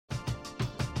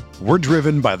We're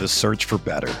driven by the search for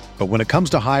better. But when it comes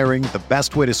to hiring, the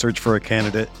best way to search for a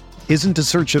candidate isn't to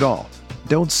search at all.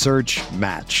 Don't search,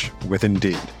 match with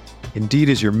Indeed. Indeed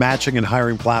is your matching and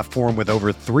hiring platform with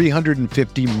over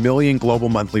 350 million global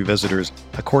monthly visitors,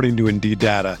 according to Indeed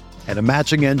data, and a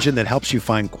matching engine that helps you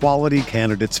find quality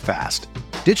candidates fast.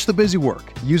 Ditch the busy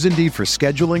work. Use Indeed for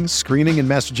scheduling, screening, and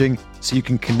messaging so you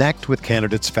can connect with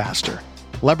candidates faster.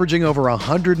 Leveraging over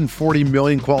 140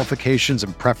 million qualifications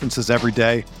and preferences every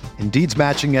day, Indeed's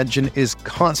matching engine is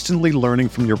constantly learning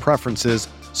from your preferences,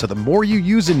 so the more you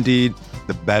use Indeed,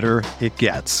 the better it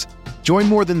gets. Join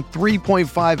more than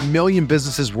 3.5 million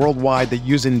businesses worldwide that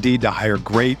use Indeed to hire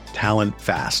great talent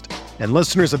fast. And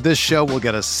listeners of this show will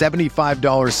get a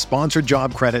 $75 sponsored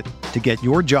job credit to get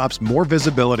your jobs more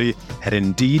visibility at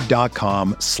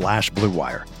Indeed.com/Blue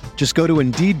Wire. Just go to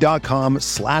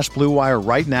Indeed.com/Blue Wire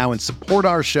right now and support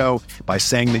our show by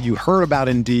saying that you heard about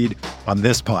Indeed on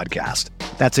this podcast.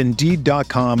 That's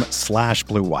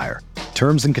Indeed.com/Blue Wire.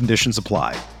 Terms and conditions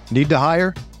apply. Need to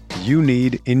hire? You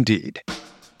need Indeed.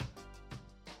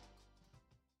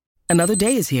 Another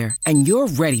day is here, and you're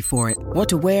ready for it. What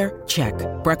to wear? Check.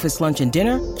 Breakfast, lunch, and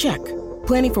dinner? Check.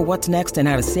 Planning for what's next and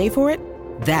how to save for it?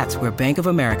 That's where Bank of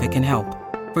America can help.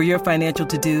 For your financial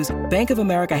to-dos, Bank of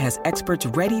America has experts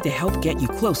ready to help get you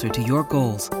closer to your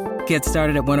goals. Get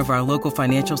started at one of our local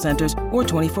financial centers or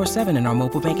 24/7 in our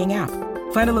mobile banking app.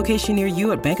 Find a location near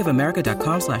you at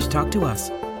bankofamerica.com/talktous.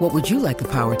 What would you like the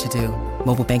power to do?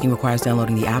 Mobile banking requires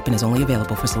downloading the app and is only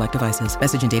available for select devices.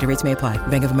 Message and data rates may apply.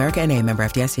 Bank of America N.A., member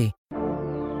FDIC.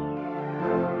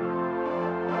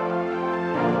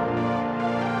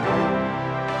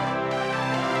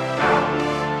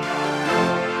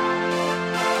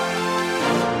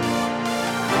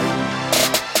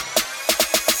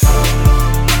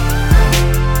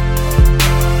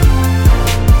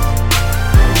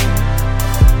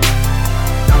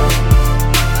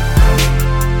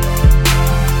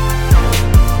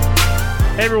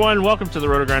 Hey everyone, welcome to the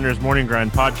RotoGrinders Morning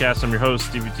Grind Podcast. I'm your host,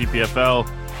 Stevie TPFL.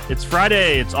 It's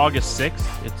Friday, it's August 6th,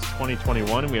 it's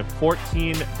 2021, and we have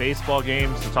 14 baseball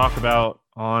games to talk about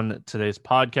on today's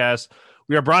podcast.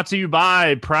 We are brought to you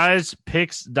by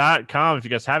prizepicks.com. If you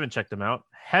guys haven't checked them out,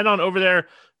 head on over there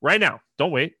right now.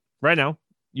 Don't wait, right now.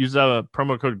 Use the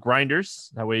promo code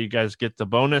GRINDERS. That way you guys get the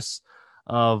bonus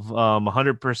of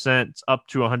 100% up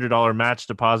to $100 match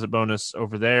deposit bonus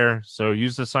over there. So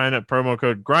use the sign up promo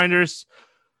code GRINDERS.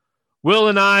 Will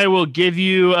and I will give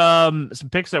you some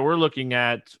picks that we're looking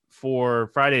at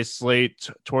for Friday's slate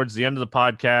towards the end of the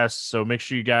podcast. So make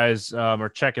sure you guys are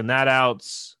checking that out.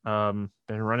 Been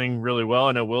running really well.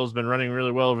 I know Will's been running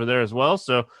really well over there as well.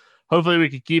 So hopefully we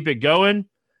can keep it going.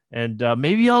 And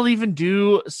maybe I'll even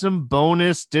do some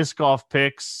bonus disc golf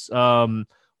picks. 1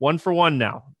 for 1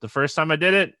 now. The first time I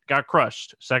did it, got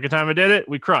crushed. Second time I did it,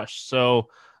 we crushed. So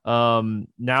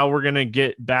now we're going to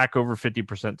get back over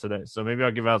 50% today. So maybe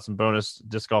I'll give out some bonus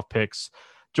disc golf picks.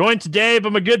 Joined today by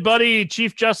my good buddy,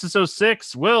 Chief Justice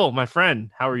 06. Will, my friend,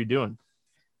 how are you doing?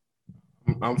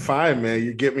 I'm fine, man.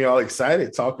 You get me all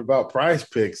excited talking about prize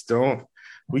picks.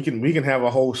 We can have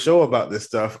a whole show about this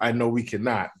stuff. I know we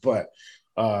cannot, but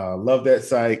love that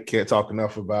site. Can't talk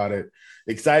enough about it.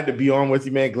 Excited to be on with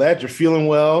you, man. Glad you're feeling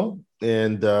well.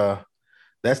 And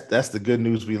that's the good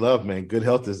news we love, man. Good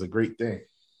health is a great thing.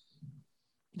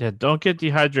 Yeah, don't get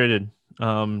dehydrated.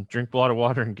 Drink a lot of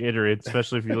water and Gatorade,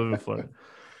 especially if you live in Florida.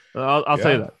 I'll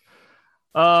tell you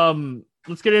that.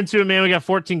 Let's get into it, man. We got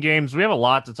 14 games. We have a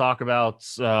lot to talk about.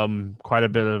 Quite a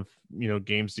bit of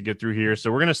games to get through here. So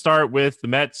we're going to start with the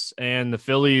Mets and the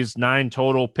Phillies. 9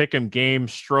 total pick'em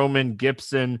games. Stroman,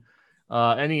 Gibson.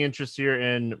 Any interest here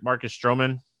in Marcus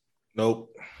Stroman?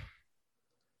 Nope.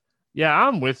 Yeah,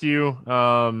 I'm with you.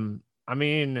 I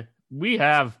mean, we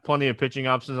have plenty of pitching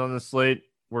options on this slate.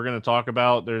 We're going to talk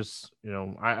about. There's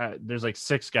like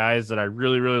 6 guys that I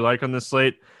really, really like on this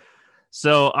slate.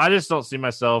 So I just don't see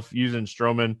myself using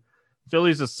Stroman.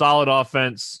 Philly's a solid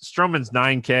offense. Stroman's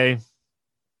 $9K.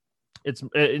 It's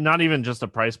not even just a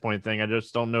price point thing. I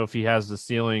just don't know if he has the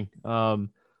ceiling. Kyle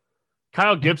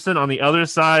Gibson on the other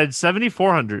side,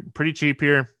 $7,400. Pretty cheap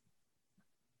here.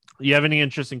 You have any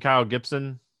interest in Kyle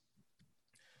Gibson?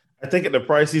 I think at the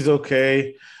price he's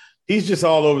okay. He's just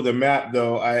all over the map,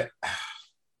 though.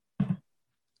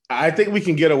 I think we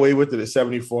can get away with it at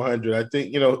 7,400. I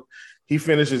think, he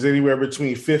finishes anywhere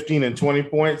between 15 and 20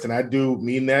 points, and I do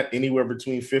mean that, anywhere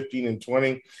between 15 and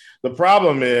 20. The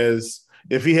problem is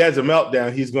if he has a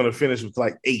meltdown, he's going to finish with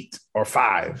like 8 or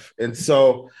 5. And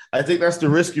so I think that's the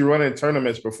risk you run in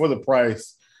tournaments. But for the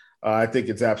price, I think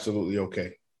it's absolutely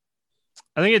okay.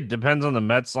 I think it depends on the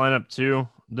Mets lineup too.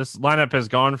 This lineup has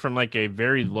gone from like a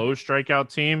very low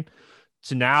strikeout team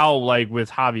to now, like with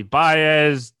Javi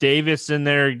Baez, Davis in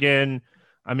there again.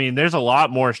 I mean, there's a lot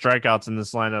more strikeouts in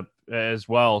this lineup as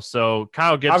well. So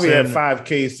Kyle Gibson. Javi had 5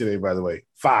 Ks today, by the way.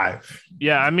 5.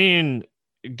 Yeah, I mean,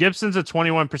 Gibson's a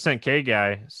 21% K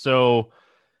guy. So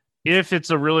if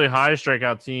it's a really high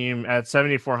strikeout team at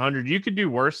 7,400, you could do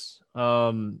worse.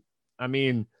 I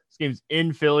mean, this game's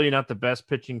in Philly, not the best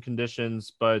pitching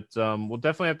conditions, but we'll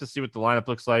definitely have to see what the lineup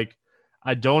looks like.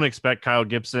 I don't expect Kyle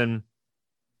Gibson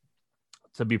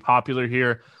to be popular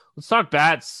here. Let's talk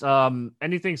bats.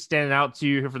 Anything standing out to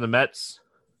you here for the Mets?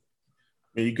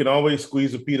 Yeah, you can always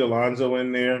squeeze a Pete Alonso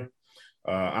in there.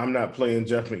 I'm not playing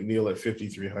Jeff McNeil at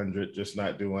 5,300, just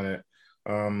not doing it.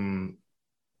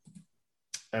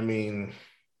 I mean,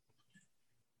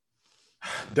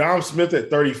 Dom Smith at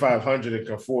 3,500 and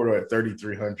Conforto at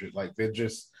 3,300. Like,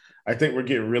 I think we're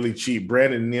getting really cheap.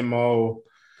 Brandon Nimmo,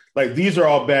 like, these are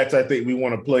all bats I think we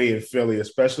want to play in Philly,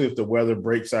 especially if the weather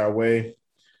breaks our way.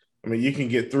 I mean, you can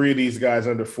get 3 of these guys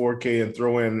under 4K and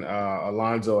throw in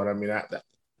Alonso, and I mean,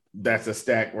 that's a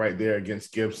stack right there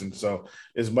against Gibson. So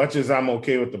as much as I'm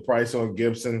okay with the price on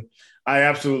Gibson, I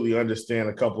absolutely understand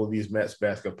a couple of these Mets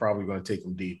bats are probably going to take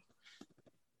them deep.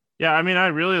 Yeah, I mean, I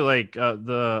really like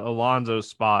the Alonso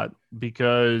spot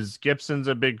because Gibson's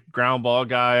a big ground ball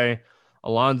guy.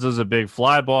 Alonso's a big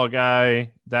fly ball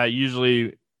guy. That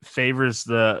usually favors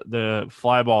the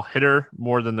fly ball hitter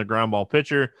more than the ground ball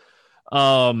pitcher.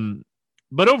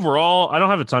 But overall, I don't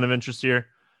have a ton of interest here.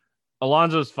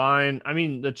 Alonso's fine. I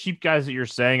mean, the cheap guys that you're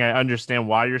saying, I understand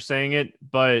why you're saying it,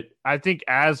 but I think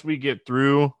as we get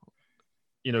through,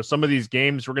 some of these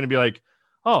games, we're going to be like,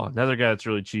 oh, another guy that's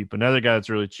really cheap, another guy that's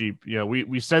really cheap.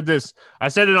 We said this. I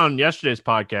said it on yesterday's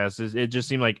podcast. It just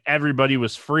seemed like everybody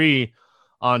was free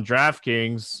on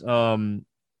DraftKings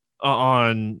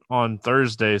on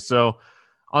Thursday. So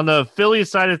on the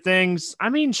Phillies side of things, I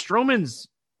mean, Stroman's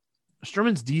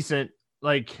decent.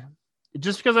 Like,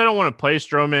 just because I don't want to play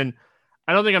Stroman,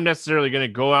 I don't think I'm necessarily going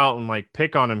to go out and like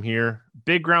pick on him here.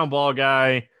 Big ground ball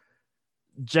guy,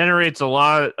 generates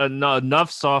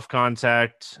enough soft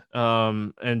contact,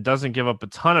 and doesn't give up a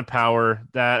ton of power.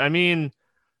 That, I mean,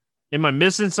 am I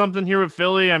missing something here with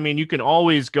Philly? I mean, you can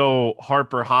always go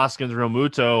Harper, Hoskins,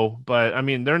 Realmuto, but I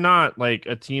mean, they're not like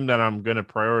a team that I'm going to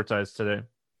prioritize today.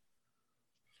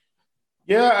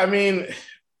 Yeah, I mean,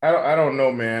 I don't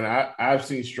know, man. I've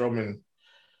seen Stroman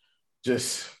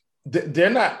just they're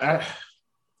not.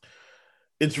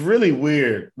 It's really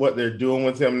weird what they're doing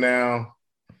with him now.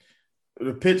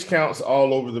 The pitch counts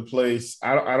all over the place.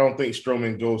 I don't think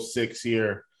Stroman goes 6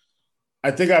 here. I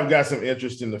think I've got some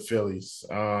interest in the Phillies,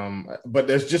 but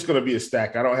there's just going to be a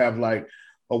stack. I don't have like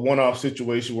a one-off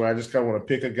situation where I just kind of want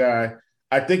to pick a guy.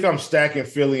 I think I'm stacking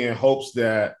Philly in hopes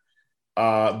that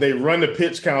they run the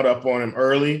pitch count up on him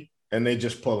early and they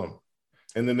just pull him,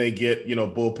 and then they get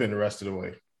bullpen the rest of the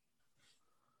way.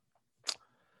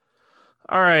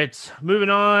 All right, moving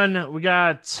on. We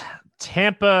got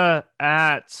Tampa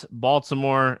at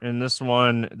Baltimore in this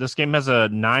one. This game has a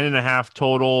 9.5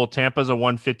 total. Tampa's a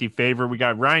 150 favorite. We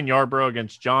got Ryan Yarbrough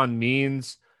against John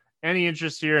Means. Any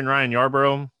interest here in Ryan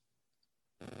Yarbrough?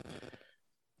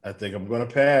 I think I'm going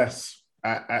to pass.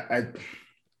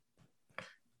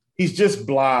 He's just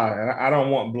blah, and I don't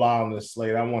want blah on this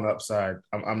slate. I want upside.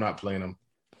 I'm not playing him.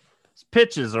 His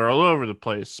pitches are all over the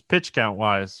place, pitch count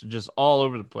wise, just all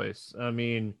over the place. I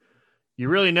mean, you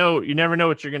never know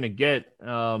what you're going to get.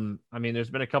 I mean, there's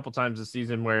been a couple times this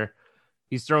season where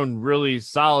he's thrown really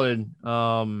solid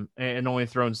and only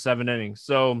thrown 7 innings,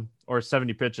 or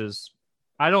 70 pitches.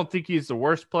 I don't think he's the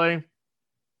worst play.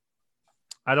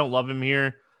 I don't love him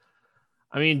here.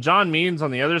 I mean, John Means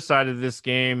on the other side of this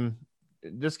game,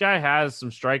 this guy has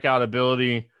some strikeout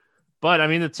ability, but I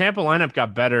mean, the Tampa lineup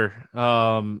got better.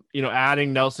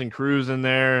 Adding Nelson Cruz in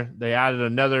there, they added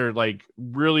another like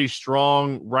really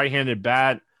strong right-handed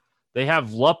bat. They have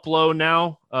Luplow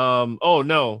now. Oh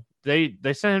no, they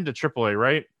sent him to AAA,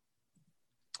 right?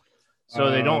 So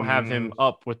they don't have him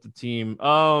up with the team.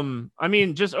 I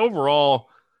mean, just overall,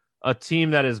 a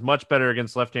team that is much better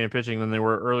against left-handed pitching than they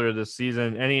were earlier this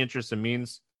season. Any interest in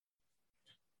Means?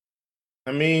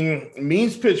 I mean,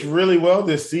 Means pitched really well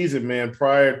this season, man,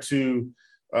 prior to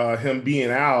him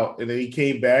being out. And then he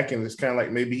came back, and it's kind of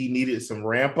like maybe he needed some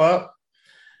ramp up.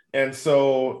 And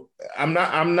so I'm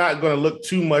not going to look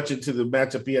too much into the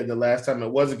matchup he had the last time. It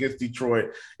was against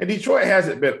Detroit. And Detroit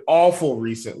hasn't been awful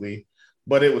recently,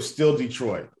 but it was still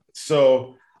Detroit.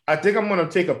 So I think I'm going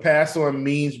to take a pass on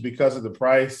Means because of the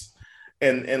price.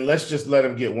 And let's just let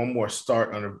him get one more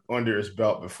start under his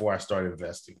belt before I start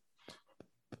investing.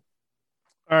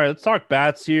 All right, let's talk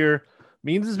bats here.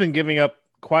 Means has been giving up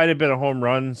quite a bit of home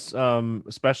runs,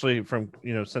 especially from,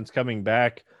 since coming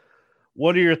back.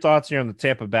 What are your thoughts here on the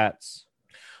Tampa Bats?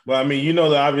 Well, I mean, you know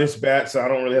the obvious bats, so I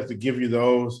don't really have to give you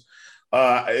those.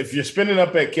 If you're spinning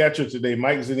up at catcher today,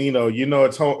 Mike Zunino, you know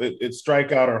it's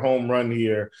strikeout or home run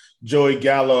here. Joey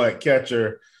Gallo at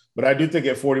catcher. But I do think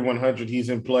at 4,100 he's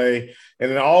in play. And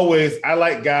then always, I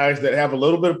like guys that have a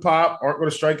little bit of pop, aren't going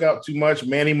to strike out too much.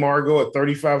 Manny Margot at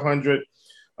 3,500.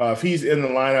 If he's in the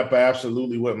lineup, I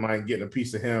absolutely wouldn't mind getting a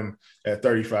piece of him at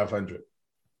 3,500.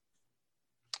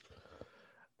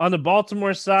 On the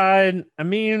Baltimore side, I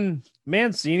mean,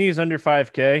 Mancini's under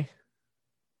 5K.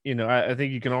 I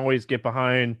think you can always get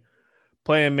behind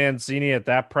playing Mancini at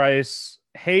that price.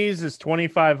 Hayes is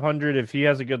 2,500 if he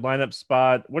has a good lineup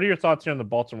spot. What are your thoughts here on the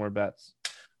Baltimore bets?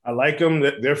 I like them.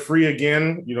 They're free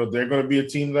again. They're going to be a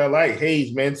team that I like.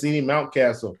 Hayes, Mancini,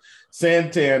 Mountcastle,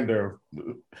 Santander,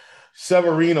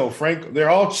 Severino, Frank. They're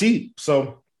all cheap.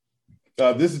 So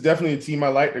this is definitely a team I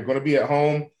like. They're going to be at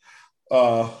home.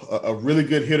 A really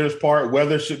good hitter's part.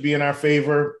 Weather should be in our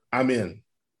favor. I'm in.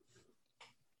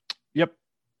 Yep.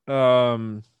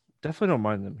 Definitely don't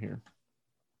mind them here,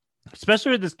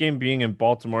 especially with this game being in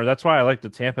Baltimore. That's why I like the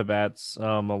Tampa Bats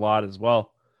a lot as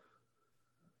well.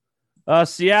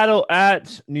 Seattle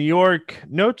at New York.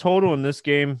 No total in this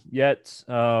game yet.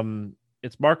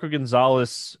 It's Marco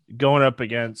Gonzalez going up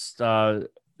against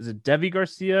is it Devi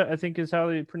Garcia, I think is how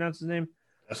they pronounce his name.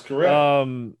 That's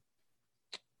correct.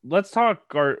 Let's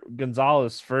talk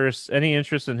Gonzalez first. Any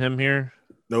interest in him here?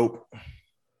 Nope.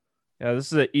 Yeah,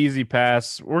 this is an easy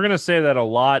pass. We're going to say that a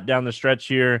lot down the stretch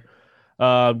here.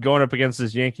 Going up against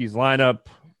this Yankees lineup,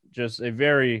 just a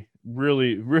very,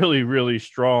 really, really, really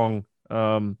strong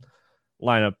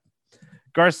lineup.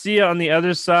 Garcia on the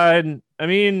other side, I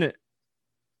mean,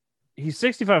 he's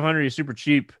 6,500. He's super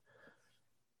cheap.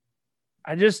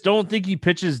 I just don't think he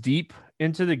pitches deep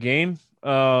into the game.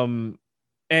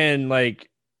 And like,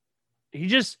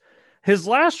 his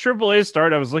last AAA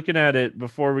start, I was looking at it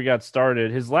before we got started.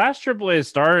 His last AAA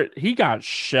start, he got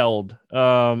shelled.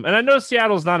 And I know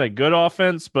Seattle's not a good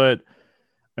offense, but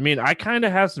I mean, I kind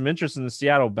of have some interest in the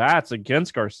Seattle Bats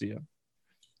against Garcia.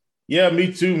 Yeah,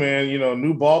 me too, man.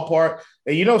 New ballpark.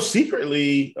 And,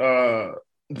 secretly, the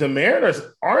Mariners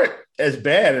aren't as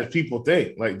bad as people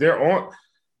think. Like, they've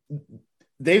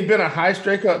been a high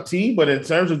strikeout team, but in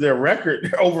terms of their record,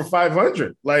 they're over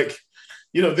 500. Like,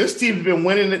 this team's been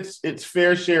winning its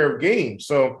fair share of games.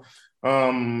 So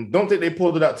don't think they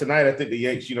pulled it out tonight. I think the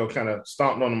Yanks, kind of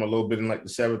stomped on them a little bit in like the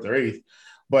 7th or 8th.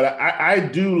 But I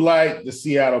do like the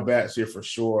Seattle Bats here for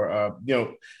sure.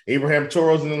 Abraham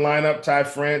Toro's in the lineup. Ty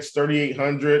France,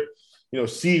 3,800.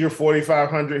 Seager,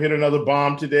 4,500. Hit another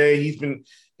bomb today. He's been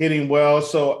hitting well.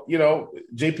 So,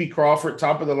 J.P. Crawford,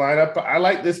 top of the lineup. I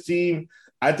like this team.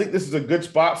 I think this is a good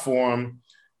spot for him.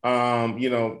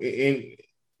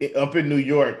 Up in New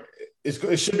York,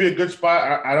 it should be a good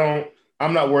spot.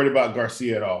 I'm not worried about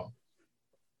Garcia at all.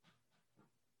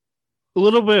 A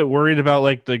little bit worried about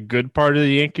like the good part of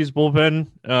the Yankees bullpen.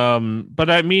 But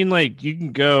I mean, like, you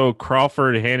can go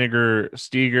Crawford, Haniger,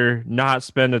 Steger, not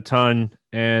spend a ton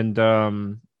and,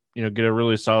 get a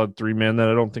really solid 3-man that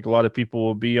I don't think a lot of people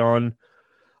will be on.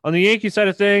 On the Yankee side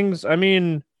of things, I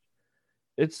mean,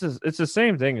 it's the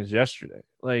same thing as yesterday.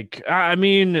 Like, I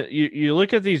mean, you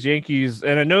look at these Yankees,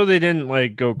 and I know they didn't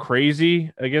like go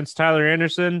crazy against Tyler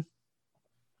Anderson,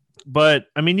 but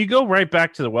I mean, you go right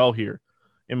back to the well here,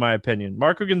 in my opinion.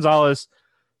 Marco Gonzalez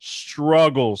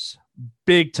struggles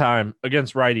big time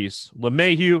against righties.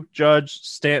 LeMahieu, Judge,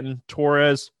 Stanton,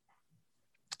 Torres.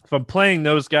 If I'm playing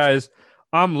those guys,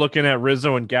 I'm looking at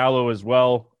Rizzo and Gallo as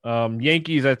well.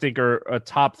 Yankees, I think, are a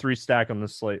top 3 stack on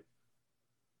this slate.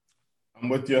 I'm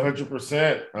with you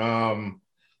 100%.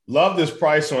 Love this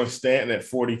price on Stanton at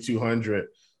 4,200.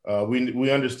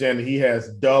 We understand that he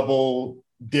has double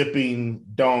dipping,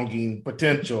 donging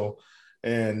potential,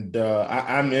 and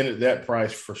I'm in at that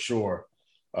price for sure.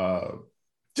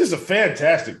 Just a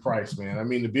fantastic price, man. I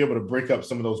mean, to be able to break up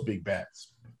some of those big bats.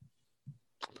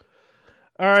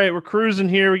 All right, we're cruising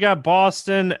here. We got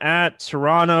Boston at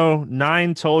Toronto,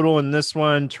 9 total in this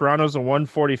one. Toronto's a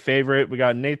 140 favorite. We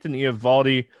got Nathan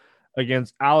Eovaldi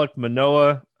against Alek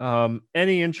Manoah.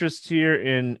 Any interest here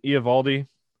in Eovaldi?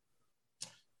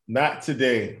 Not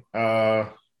today.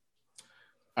 I'm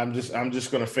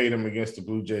just going to fade him against the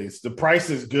Blue Jays. The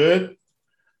price is good.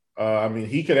 I mean,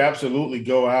 he could absolutely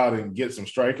go out and get some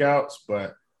strikeouts,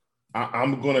 but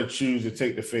I'm going to choose to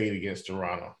take the fade against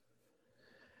Toronto.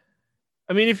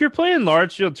 I mean, if you're playing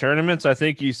large field tournaments, I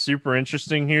think he's super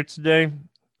interesting here today.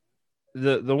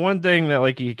 The one thing that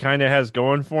like he kind of has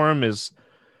going for him is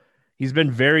he's been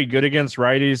very good against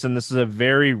righties, and this is a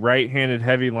very right-handed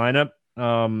heavy lineup.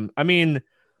 I mean,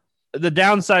 the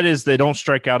downside is they don't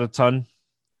strike out a ton.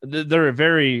 They're a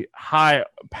very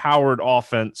high-powered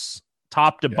offense,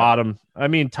 top to bottom. I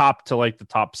mean, top to like the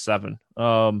top 7.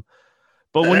 But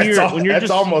that's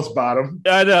almost bottom.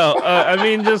 I know. I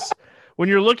mean, just when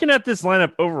you're looking at this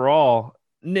lineup overall,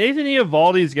 Nathan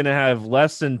Eovaldi is going to have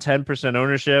less than 10%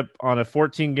 ownership on a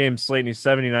 14-game slate, and he's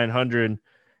 7,900.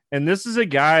 And this is a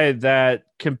guy that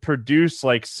can produce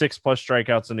like 6+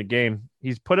 strikeouts in a game.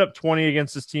 He's put up 20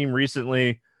 against his team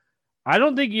recently. I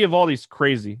don't think Eovaldi's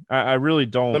crazy. I really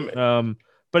don't.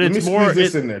 But it's more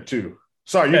this in there too.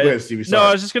 Sorry, you go ahead, Stevie. Sorry. No,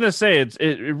 I was just gonna say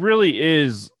it really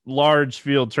is large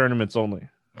field tournaments only.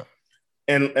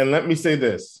 And let me say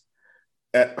this.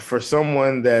 For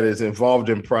someone that is involved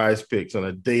in Prize Picks on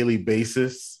a daily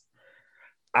basis,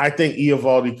 I think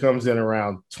Eovaldi comes in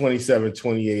around 27,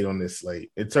 28 on this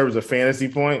slate in terms of fantasy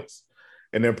points.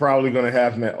 And they're probably going to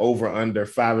have him at over under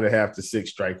 5.5 to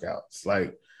 6 strikeouts.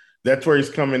 Like, that's where he's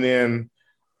coming in.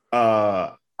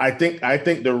 I think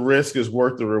the risk is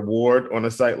worth the reward on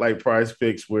a site like Prize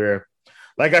Picks, where,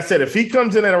 like I said, if he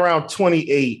comes in at around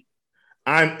 28,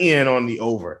 I'm in on the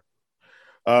over.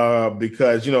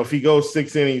 Because, if he goes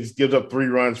 6 innings, gives up 3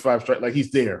 runs, 5 strikes, like,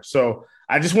 he's there. So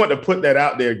I just want to put that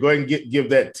out there. Go ahead and give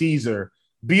that teaser.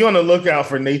 Be on the lookout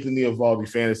for Nathan Eovaldi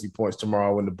fantasy points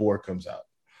tomorrow when the board comes out.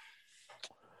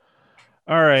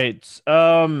 All right.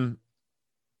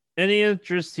 Any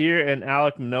interest here in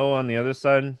Alek Manoah on the other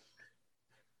side?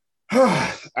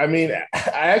 I mean, I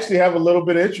actually have a little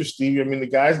bit of interest, Stevie. I mean, the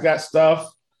guy's got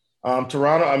stuff.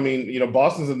 Toronto, I mean,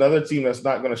 Boston's another team that's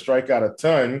not going to strike out a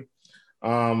ton.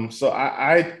 So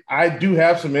I do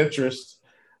have some interest.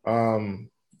 And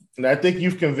I think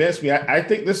you've convinced me. I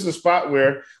think this is a spot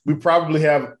where we probably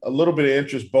have a little bit of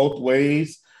interest both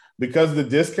ways because of the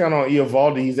discount on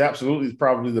Eovaldi. He's absolutely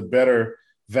probably the better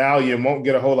value and won't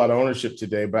get a whole lot of ownership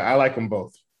today, but I like them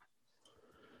both.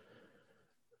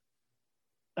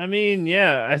 I mean,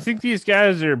 yeah, I think these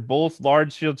guys are both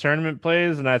large field tournament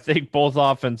plays, and I think both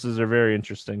offenses are very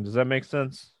interesting. Does that make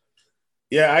sense?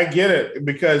 Yeah, I get it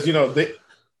because,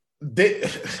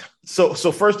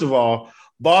 so first of all,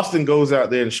 Boston goes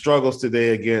out there and struggles today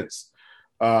against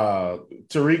Tariq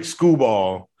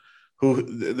Skubal,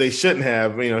 who they shouldn't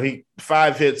have. He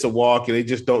 5 hits, a walk, and they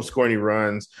just don't score any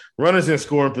runs. Runners in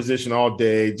scoring position all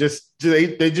day. They just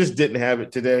didn't have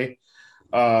it today.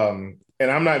 And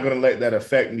I'm not going to let that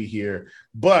affect me here.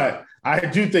 But I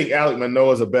do think Alek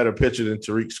Manoah is a better pitcher than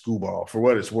Tariq Skubal for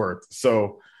what it's worth.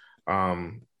 So,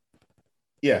 I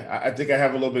think I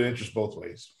have a little bit of interest both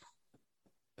ways.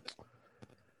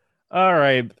 All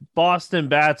right. Boston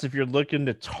bats, if you're looking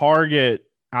to target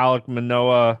Alek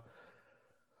Manoah,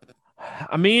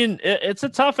 I mean, it's a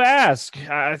tough ask.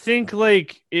 I think,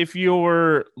 like, if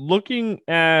you're looking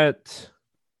at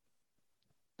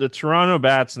the Toronto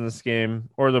bats in this game,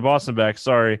 or the Boston backs,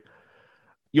 sorry,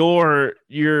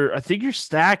 I think you're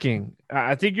stacking.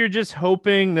 I think you're just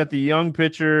hoping that the young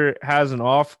pitcher has an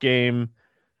off game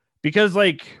because,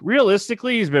 like,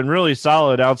 realistically, he's been really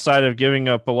solid outside of giving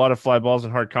up a lot of fly balls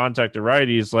and hard contact to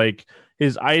righties. Like,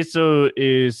 his ISO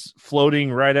is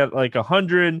floating right at like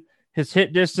 100. His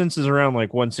hit distance is around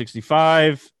like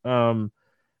 165. I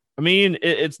mean,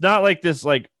 it's not like this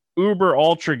like uber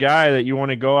ultra guy that you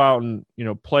want to go out and,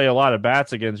 play a lot of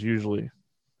bats against usually.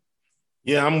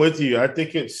 Yeah, I'm with you. I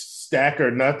think it's stack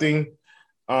or nothing.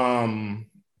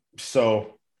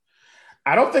 So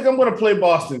I don't think I'm going to play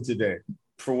Boston today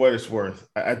for what it's worth.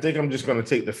 I think I'm just going to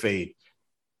take the fade.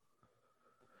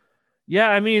 Yeah,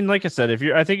 I mean, like I said, if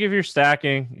you're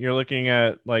stacking, you're looking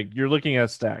at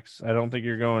stacks. I don't think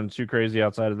you're going too crazy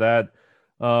outside of that.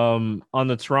 On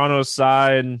the Toronto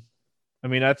side, I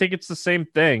mean, I think it's the same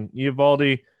thing.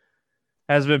 Eovaldi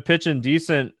has been pitching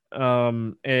decent,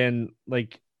 and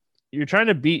like you're trying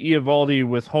to beat Eovaldi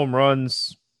with home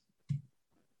runs.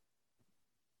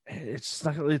 It's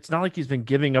not like he's been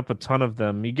giving up a ton of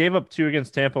them. He gave up 2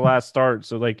 against Tampa last start,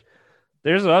 so like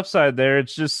there's an upside there.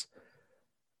 It's just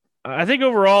I think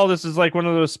overall this is like one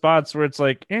of those spots where it's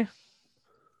like, yeah.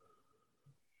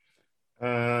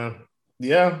 Like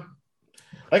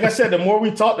I said, the more we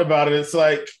talked about it, it's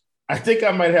like I think I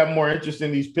might have more interest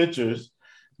in these pitchers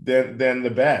than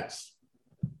the bats.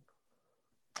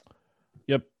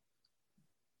 Yep.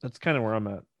 That's kind of where I'm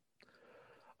at.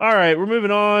 All right, we're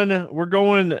moving on. We're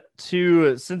going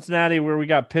to Cincinnati where we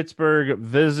got Pittsburgh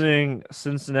visiting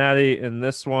Cincinnati in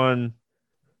this one.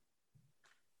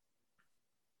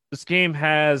 This game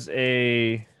has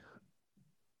a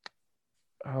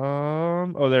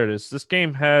there it is. This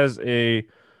game has a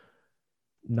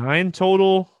 9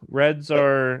 total. Reds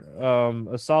are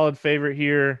a solid favorite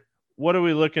here. What are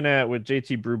we looking at with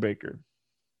JT Brubaker?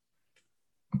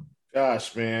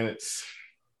 Gosh, man,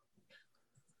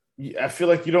 I feel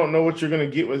like you don't know what you're going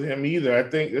to get with him either. I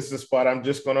think this is a spot I'm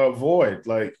just going to avoid.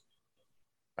 Like,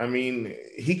 I mean,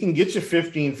 he can get you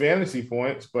 15 fantasy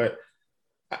points, but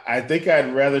I think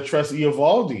I'd rather trust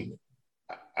Eovaldi.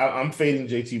 I'm fading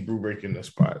JT Brubaker in this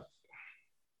spot.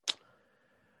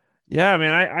 Yeah,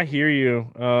 man, I hear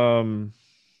you.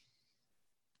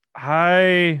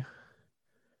 I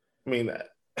mean,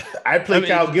 I play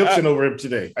Kyle Gibson over him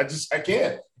today. I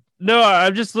can't. No,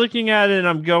 I'm just looking at it and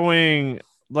I'm going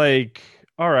like,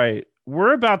 all right,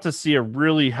 we're about to see a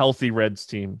really healthy Reds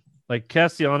team. Like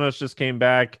Castellanos just came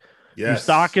back. Yes.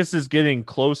 Moustakas is getting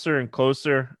closer and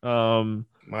closer.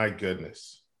 My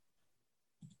goodness.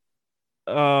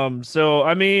 So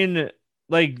I mean,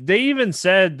 like they even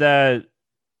said that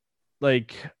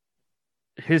like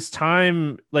his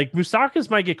time, like Moustakas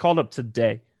might get called up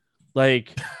today.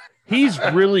 Like he's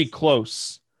really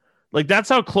close. Like that's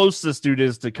how close this dude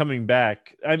is to coming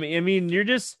back. I mean, you're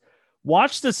just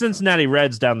watch the Cincinnati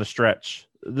Reds down the stretch.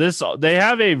 They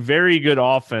have a very good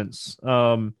offense.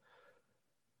 My boy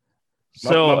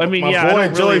Joey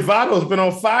Votto's been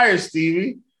on fire,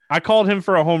 Stevie. I called him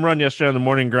for a home run yesterday on the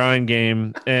morning grind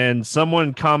game, and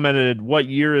someone commented, "What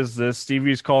year is this?"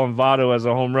 Stevie's calling Votto as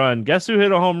a home run. Guess who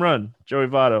hit a home run? Joey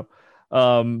Votto.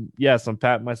 Yes, I'm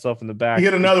patting myself in the back. He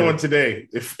hit another one today.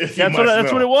 If that's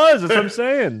what it was. That's what I'm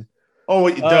saying. All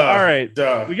right.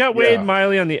 We got Wade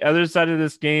Miley on the other side of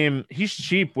this game. He's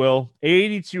cheap, Will.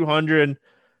 8,200.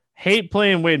 Hate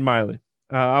playing Wade Miley.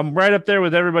 I'm right up there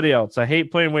with everybody else. I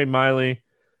hate playing Wade Miley,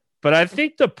 but I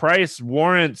think the price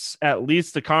warrants at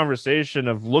least the conversation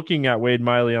of looking at Wade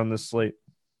Miley on this slate.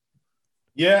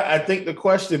 Yeah, I think the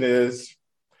question is,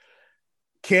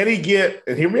 can he get,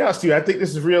 and hear me out, Steve, I think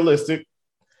this is realistic.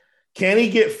 Can he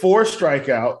get 4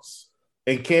 strikeouts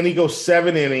and can he go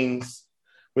 7 innings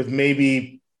with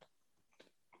maybe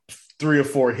 3 or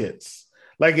 4 hits?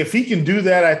 Like if he can do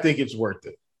that, I think it's worth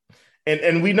it.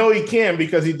 And we know he can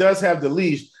because he does have the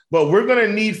leash, but we're going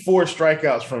to need 4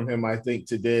 strikeouts from him, I think,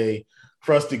 today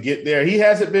for us to get there. He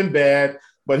hasn't been bad,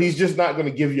 but he's just not going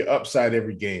to give you upside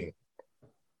every game.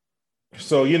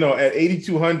 So, at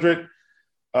 8,200,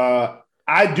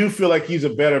 I do feel like he's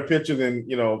a better pitcher than,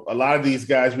 a lot of these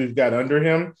guys we've got under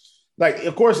him. Like,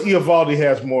 of course, Eovaldi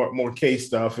has more K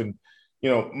stuff, and,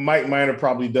 Mike Minor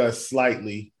probably does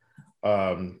slightly,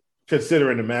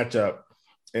 considering the matchup,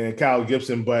 and Kyle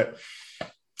Gibson, but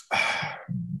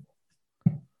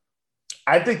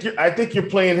I think you're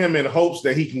playing him in hopes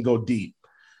that he can go deep,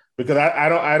 because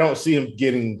I don't see him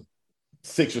getting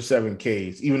 6 or 7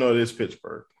 Ks, even though it is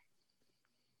Pittsburgh.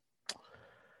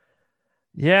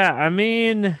 Yeah, I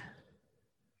mean,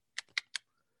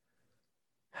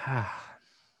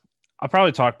 I'll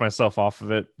probably talk myself off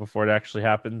of it before it actually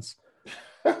happens.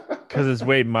 Because it's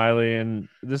Wade Miley, and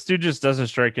this dude just doesn't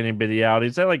strike anybody out.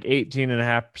 He's at like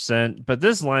 18.5%, but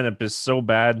this lineup is so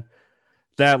bad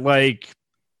that like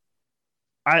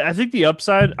I think the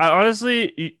upside. I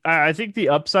think the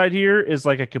upside here is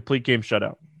like a complete game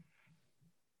shutout,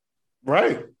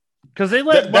 right? Because they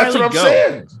let that's Miley what I'm go.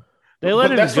 saying. They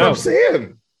let him that's go. What I'm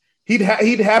saying. He'd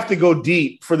have to go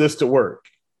deep for this to work.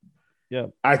 Yeah,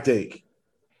 I think.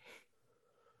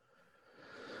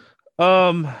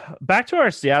 Back to our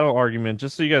Seattle argument,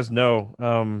 just so you guys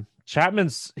know,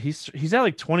 Chapman's he's at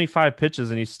like 25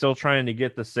 pitches and he's still trying to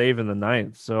get the save in the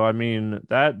 9th. So I mean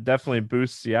that definitely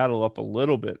boosts Seattle up a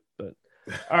little bit. But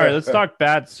all right, let's talk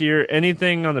bats here.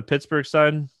 Anything on the Pittsburgh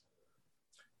side?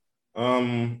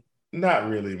 Not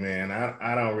really, man.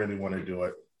 I don't really want to do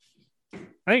it.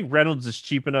 I think Reynolds is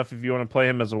cheap enough if you want to play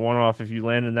him as a one-off. If you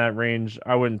land in that range,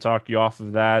 I wouldn't talk you off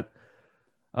of that.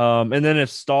 And then if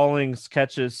Stallings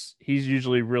catches, he's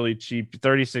usually really cheap,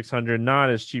 3,600, not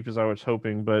as cheap as I was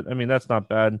hoping, but I mean, that's not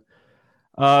bad.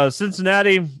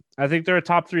 Cincinnati, I think they're a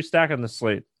top 3 stack on the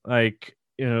slate. Like,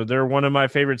 they're one of my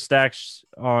favorite stacks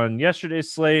on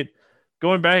yesterday's slate.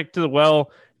 Going back to the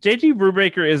JT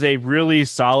Brubaker is a really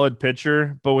solid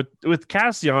pitcher, but with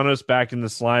Castellanos back in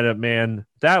this lineup, man,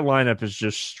 that lineup is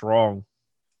just strong.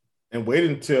 And wait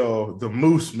until the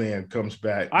Moose man comes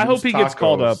back. I hope he gets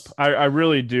called up. I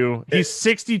really do. He's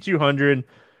 6,200,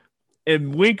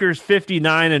 and Winker's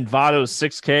 59, and Votto's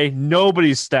 6K.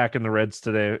 Nobody's stacking the Reds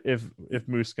today if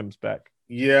Moose comes back.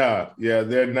 Yeah,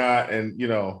 they're not. And,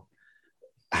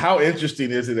 how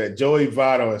interesting is it that Joey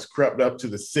Votto has crept up to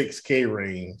the 6K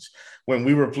range when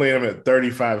we were playing him at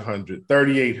 3,500,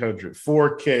 3,800,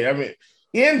 4K? I mean,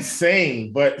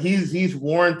 insane, but he's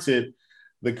warranted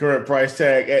the current price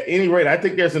tag. At any rate, I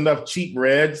think there's enough cheap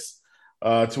Reds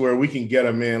to where we can get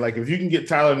them in. Like if you can get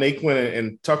Tyler Naquin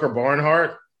and Tucker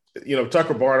Barnhart,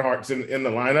 Tucker Barnhart's in the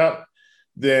lineup,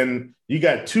 then you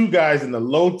got two guys in the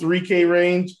low 3K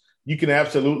range. You can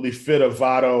absolutely fit a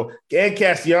Votto, and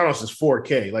Castellanos is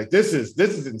 4K. Like this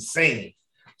is insane.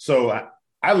 So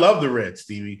I love the Reds,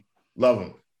 Stevie. Love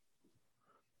them.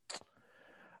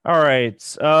 All right.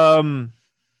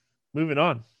 Moving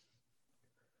on.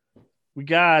 We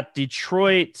got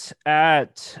Detroit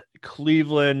at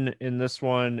Cleveland in this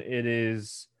one. It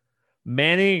is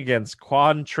Manning against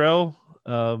Quantrill.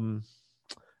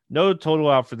 No total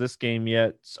out for this game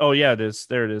yet. Oh, yeah, it is.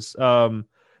 There it is.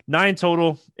 9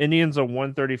 total. Indians a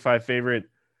 135 favorite.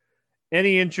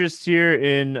 Any interest here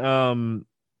in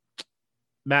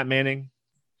Matt Manning?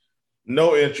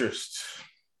 No interest.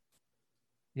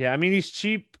 Yeah, I mean, he's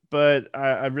cheap, but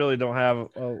I really don't have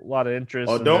a lot of interest.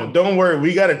 Oh, don't worry.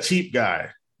 We got a cheap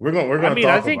guy. We're gonna. I mean,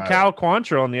 I think Cal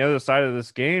Quantrill on the other side of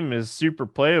this game is super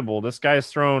playable. This guy's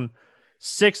thrown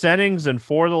 6 innings in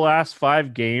 4 of the last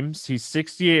 5 games. He's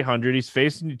 6,800. He's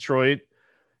facing Detroit.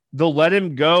 They'll let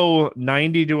him go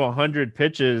 90 to 100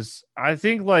 pitches. I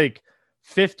think like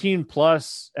 15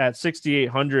 plus at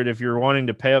 6,800 if you're wanting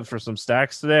to pay up for some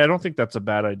stacks today. I don't think that's a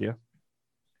bad idea.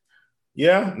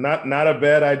 Yeah, not a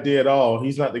bad idea at all.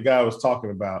 He's not the guy I was talking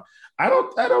about. I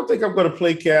don't think I'm going to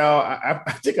play Cal. I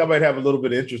think I might have a little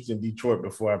bit of interest in Detroit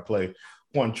before I play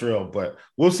Quantrill, but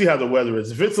we'll see how the weather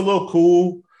is. If it's a little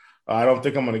cool, I don't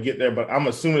think I'm going to get there, but I'm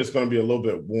assuming it's going to be a little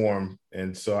bit warm,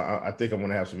 and so I think I'm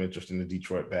going to have some interest in the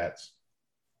Detroit bats.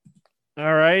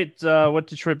 All right. What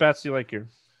Detroit bats do you like here?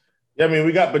 Yeah, I mean,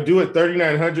 we got Baddoo at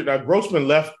 3,900. Now, Grossman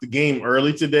left the game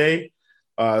early today,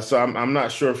 so I'm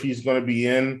not sure if he's going to be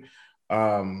in.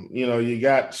 You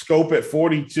got Scope at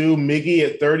 42, Miggy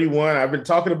at 31. I've been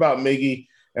talking about Miggy,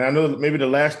 and I know that maybe the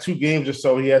last 2 games or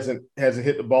so he hasn't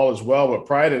hit the ball as well, but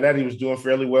prior to that, he was doing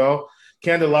fairly well.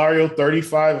 Candelario,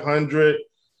 3,500.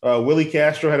 Willie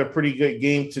Castro had a pretty good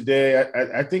game today.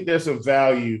 I think there's some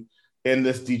value in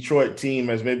this Detroit team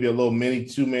as maybe a little mini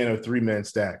 2-man or 3-man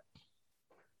stack.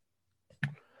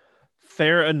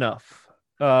 Fair enough.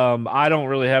 I don't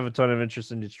really have a ton of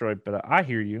interest in Detroit, but I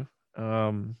hear you.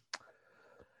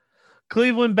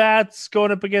 Cleveland bats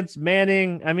going up against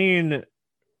Manning. I mean,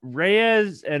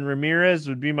 Reyes and Ramirez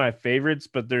would be my favorites,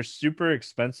 but they're super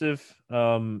expensive.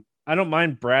 I don't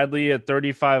mind Bradley at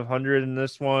 3,500 in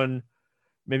this one.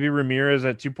 Maybe Ramirez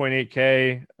at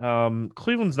 2.8K.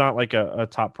 Cleveland's not like a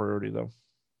top priority, though.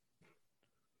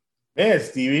 Man,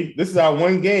 Stevie, this is our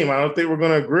one game. I don't think we're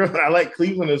going to agree. I like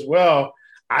Cleveland as well.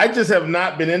 I just have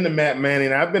not been into Matt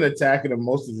Manning. I've been attacking him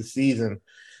most of the season.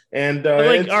 And all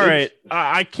right,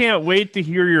 I can't wait to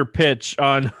hear your pitch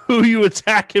on who you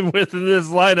attack him with in this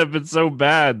lineup. It's so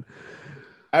bad.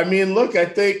 I mean, look, I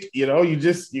think, you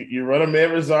run a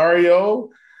Matt Rosario,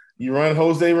 you run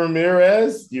Jose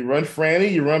Ramirez, you run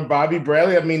Franny, you run Bobby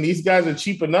Bradley. I mean, these guys are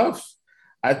cheap enough.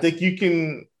 I think you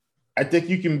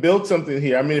can build something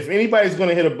here. I mean, if anybody's going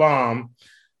to hit a bomb,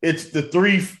 it's the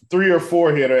three or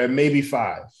 4 hitter and maybe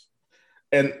 5.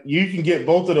 And you can get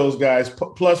both of those guys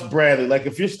plus Bradley. Like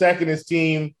if you're stacking this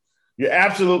team, you're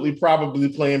absolutely probably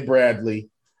playing Bradley.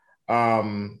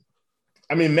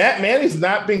 I mean, Matt Manning's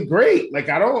not been great. Like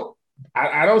I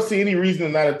don't see any reason to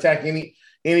not attack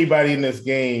anybody in this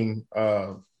game.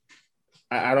 Matt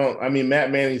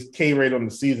Manning's K rate on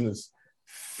the season is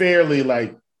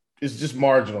fairly it's just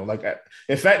marginal.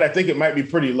 In fact, I think it might be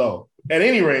pretty low. At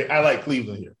any rate, I like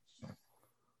Cleveland here.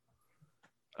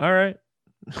 All right.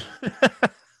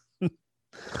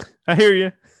 I hear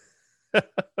you. All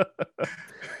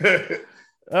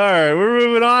right, we're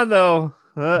moving on though.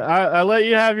 I let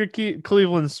you have your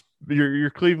Cleveland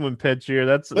pitch here.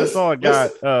 That's all I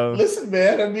got. Listen,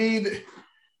 man. I mean,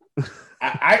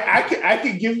 I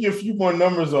could give you a few more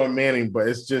numbers on Manning, but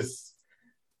it's just.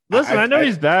 Listen, I know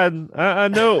he's bad. I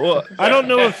know. Well, I don't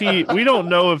know if we don't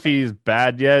know if he's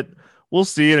bad yet. We'll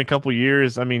see in a couple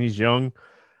years. I mean, he's young.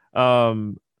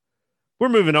 We're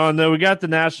moving on, though. We got the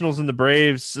Nationals and the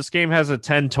Braves. This game has a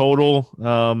 10 total.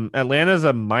 Atlanta's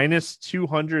a minus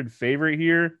 200 favorite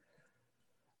here.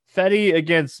 Fetty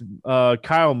against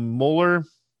Kyle Muller.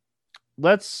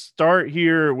 Let's start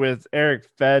here with Eric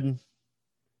Fed.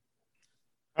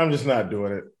 I'm just not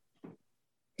doing it.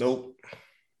 Nope.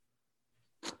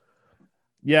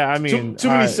 Yeah, I mean, too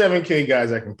many 7K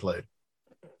guys I can play.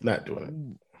 Not doing it.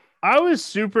 I was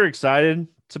super excited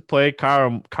to play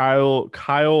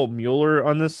Kyle Mueller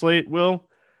on this slate, Will.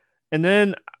 And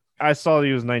then I saw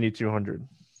he was 9,200.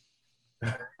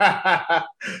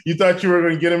 You thought you were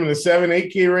going to get him in the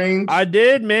 7-8K range? I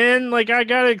did, man. I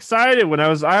got excited when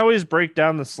I always break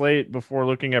down the slate before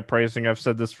looking at pricing. I've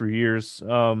said this for years.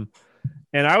 And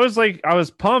I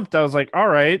was pumped. I was like, all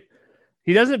right,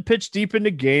 he doesn't pitch deep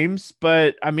into games,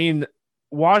 but I mean,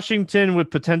 Washington with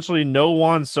potentially no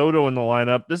Juan Soto in the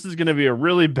lineup. This is going to be a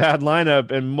really bad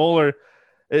lineup, and Mueller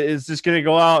is just going to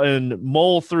go out and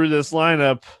mull through this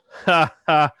lineup.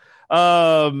 Yeah,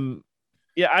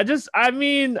 I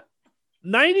mean,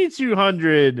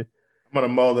 9,200. I'm going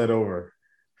to mull that over.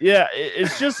 Yeah,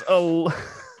 it's just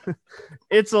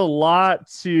it's a lot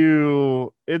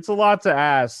to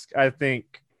ask, I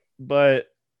think. But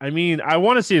I mean, I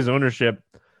want to see his ownership,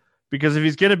 because if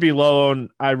he's going to be low owned,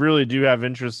 I really do have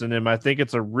interest in him. I think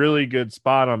it's a really good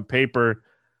spot on paper.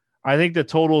 I think the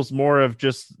total's more of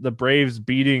just the Braves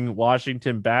beating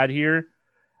Washington bad here.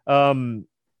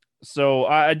 So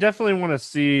I definitely want to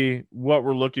see what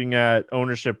we're looking at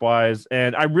ownership wise.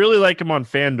 And I really like him on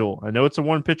FanDuel. I know it's a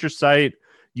one pitcher site.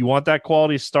 You want that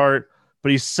quality start,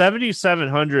 but he's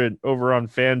 7,700 over on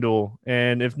FanDuel.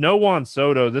 And if no Juan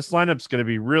Soto, this lineup's going to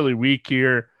be really weak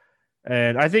here.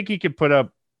 And I think he could put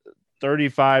up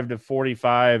 35 to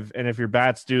 45. And if your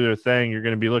bats do their thing, you're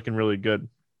going to be looking really good.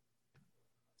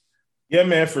 Yeah,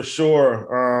 man, for sure.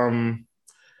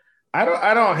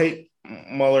 I don't hate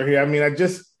Mueller here. I mean,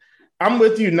 I'm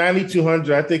with you,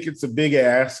 9,200. I think it's a big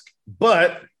ask,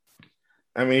 but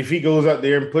I mean, if he goes out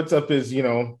there and puts up his,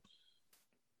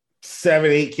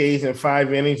 7, 8 Ks in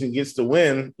 5 innings and gets the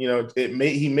win,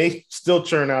 he may still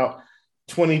churn out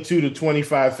 22 to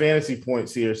 25 fantasy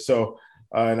points here. So,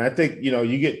 and I think,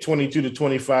 you get 22 to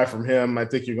 25 from him. I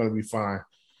think you're going to be fine.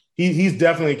 He's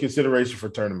definitely a consideration for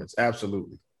tournaments.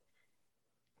 Absolutely.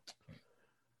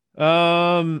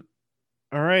 All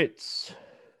right.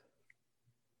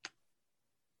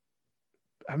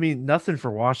 I mean, nothing for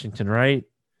Washington, right?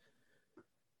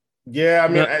 Yeah, I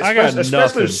mean,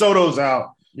 especially if Soto's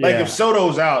out. Yeah. Like, if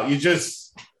Soto's out, you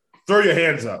just throw your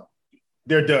hands up.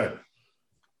 They're done.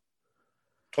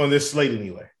 On this slate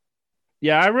anyway.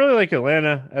 Yeah, I really like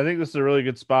Atlanta. I think this is a really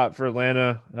good spot for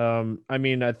Atlanta. I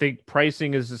mean, I think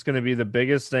pricing is just going to be the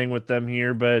biggest thing with them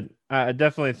here, but I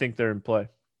definitely think they're in play.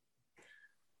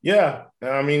 Yeah,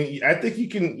 I mean, I think you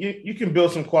can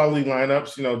build some quality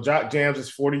lineups. Jock Jams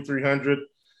is 4,300.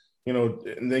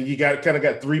 And then you got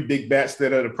 3 big bats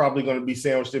that are probably going to be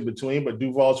sandwiched in between. But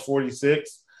Duvall's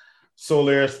 46,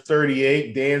 Soler's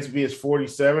 38, Dansby is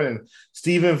 47, and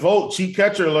Stephen Vogt, cheap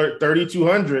catcher alert,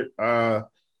 3,200.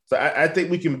 So I think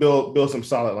we can build some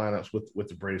solid lineups with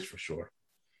the Braves for sure.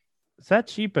 Is that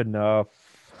cheap enough?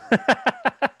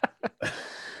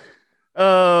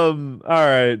 All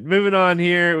right, moving on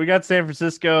here. We got San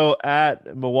Francisco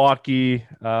at Milwaukee.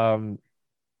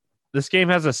 This game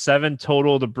has a 7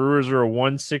 total. The Brewers are a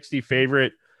 160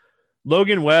 favorite.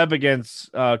 Logan Webb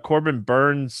against Corbin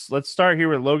Burns. Let's start here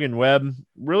with Logan Webb.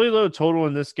 Really low total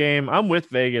in this game. I'm with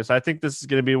Vegas. I think this is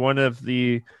going to be one of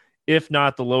the, if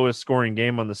not the lowest scoring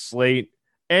game on the slate.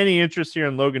 Any interest here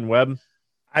in Logan Webb?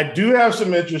 I do have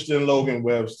some interest in Logan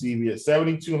Webb, Stevie, at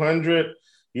 7,200.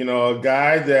 A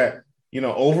guy that,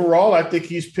 overall, I think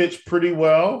he's pitched pretty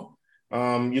well.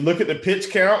 You look at the pitch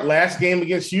count, last game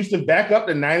against Houston, back up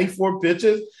to 94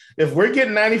 pitches. If we're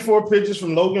getting 94 pitches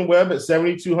from Logan Webb at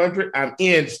 7,200, I'm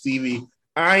in, Stevie.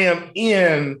 I am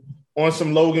in on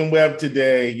some Logan Webb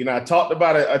today. I talked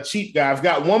about a cheap guy. I've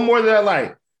got one more that I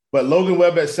like, but Logan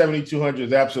Webb at 7,200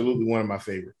 is absolutely one of my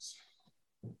favorites.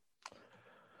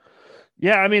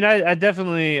 Yeah, I mean, I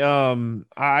definitely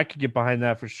I could get behind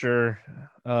that for sure.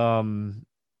 Again,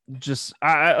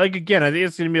 I think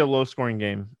it's going to be a low scoring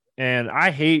game. And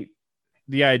I hate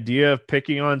the idea of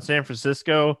picking on San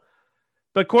Francisco,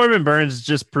 but Corbin Burns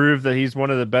just proved that he's one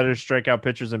of the better strikeout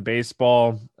pitchers in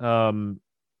baseball.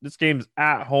 This game's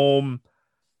at home.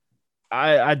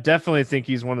 I definitely think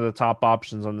he's one of the top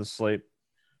options on this slate.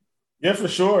 Yeah, for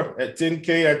sure. At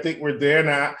 10K, I think we're there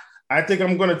now. I think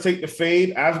I'm going to take the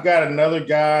fade. I've got another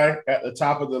guy at the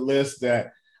top of the list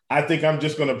that I think I'm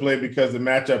just going to play because the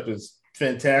matchup is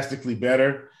fantastically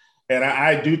better. And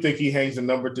I do think he hangs a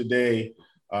number today,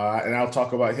 and I'll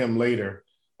talk about him later,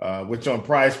 which on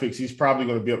Prize Picks, he's probably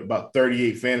going to be up about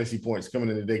 38 fantasy points coming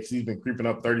in today because he's been creeping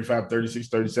up 35, 36,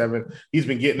 37. He's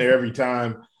been getting there every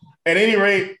time. At any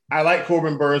rate, I like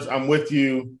Corbin Burns. I'm with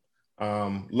you.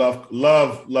 Love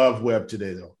Webb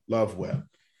today, though. Love Webb.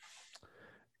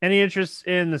 Any interest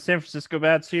in the San Francisco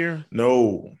bats here?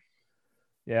 No.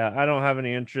 Yeah, I don't have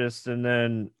any interest. And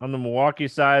then on the Milwaukee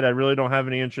side, I really don't have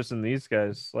any interest in these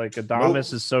guys. Like,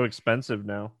 Adames is so expensive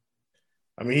now.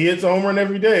 I mean, he hits a home run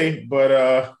every day,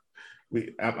 but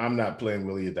I'm not playing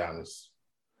Willy Adames.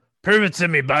 Prove it to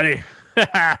me, buddy.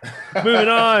 Moving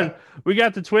on, we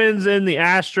got the Twins and the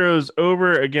Astros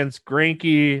over against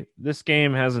Greinke. This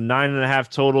game has a 9.5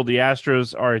 total. The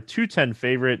Astros are a 210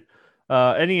 favorite.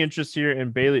 Any interest here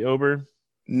in Bailey Ober?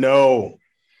 No.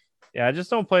 Yeah, I just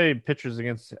don't play pitchers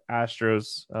against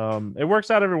Astros. It works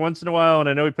out every once in a while, and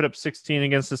I know we put up 16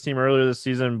 against this team earlier this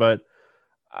season, but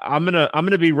I'm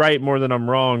gonna be right more than I'm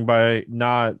wrong by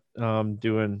not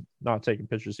taking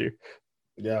pitchers here.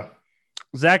 Yeah.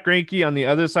 Zach Greinke on the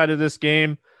other side of this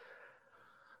game.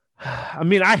 I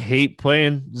mean, I hate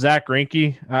playing Zach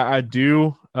Greinke. I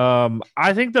do.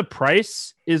 I think the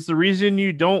price is the reason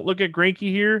you don't look at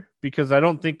Greinke here, because I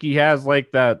don't think he has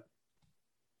like that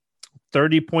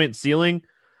 30-point ceiling.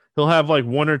 He'll have like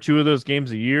one or two of those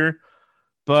games a year.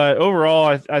 But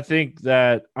overall, I think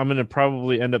that I'm going to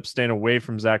probably end up staying away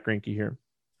from Zach Greinke here.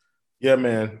 Yeah,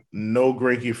 man. No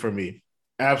Greinke for me.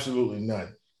 Absolutely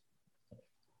none.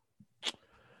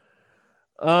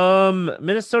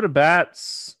 Minnesota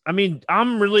bats. I mean,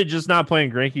 I'm really just not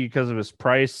playing Greinke because of his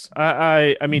price.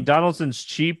 I mean, Donaldson's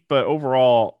cheap, but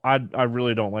overall, I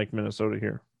really don't like Minnesota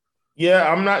here.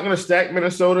 Yeah, I'm not going to stack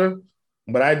Minnesota,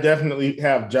 but I definitely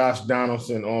have Josh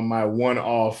Donaldson on my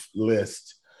one-off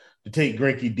list to take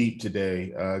Greinke deep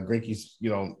today. Greinke's,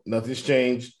 nothing's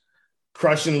changed.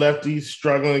 Crushing lefties,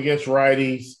 struggling against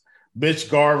righties. Mitch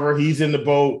Garver, he's in the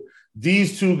boat.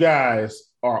 These two guys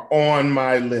are on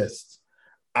my list.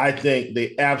 I think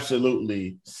they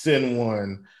absolutely send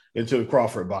one into the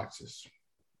Crawford boxes.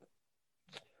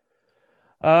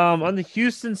 On the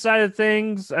Houston side of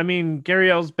things, I mean,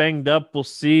 Gurriel's banged up. We'll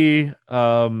see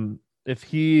if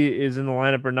he is in the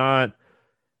lineup or not.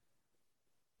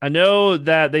 I know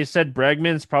that they said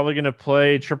Bregman's probably going to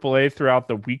play AAA throughout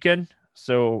the weekend,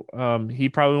 so he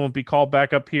probably won't be called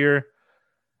back up here.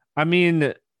 I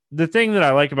mean, the thing that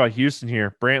I like about Houston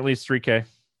here, Brantley's 3K,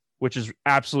 which is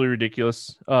absolutely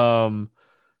ridiculous. Tucker,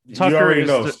 you already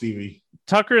know, Stevie.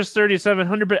 Tucker is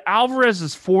 3,700, but Alvarez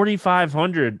is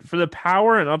 4,500. For the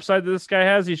power and upside that this guy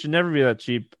has, he should never be that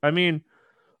cheap. I mean,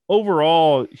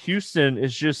 overall, Houston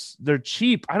is just, they're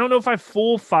cheap. I don't know if I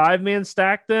full 5-man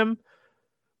stack them,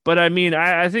 but I mean,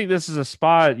 I think this is a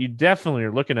spot you definitely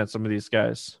are looking at some of these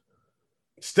guys.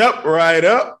 Step right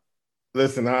up.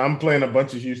 Listen, I'm playing a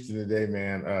bunch of Houston today,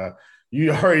 man.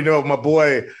 You already know my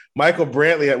boy Michael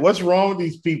Brantley. What's wrong with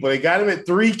these people? They got him at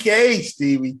 3K,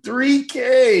 Stevie.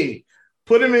 3K.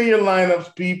 Put him in your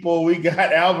lineups, people. We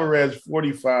got Alvarez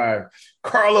 45,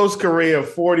 Carlos Correa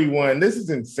 41. This is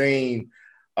insane.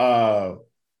 Houston's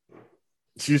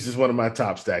one of my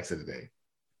top stacks of the day.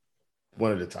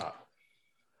 One of the top.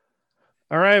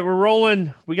 All right, we're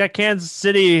rolling. We got Kansas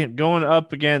City going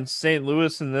up against St.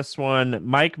 Louis in this one.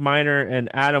 Mike Minor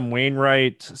and Adam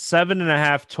Wainwright,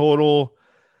 7.5 total.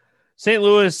 St.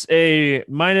 Louis, a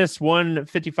minus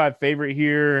 155 favorite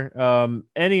here.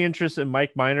 Any interest in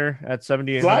Mike Minor at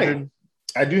 7,800?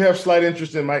 I do have slight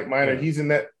interest in Mike Minor. He's in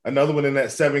that, another one in that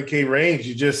 7K range.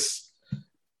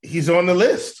 He's on the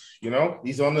list.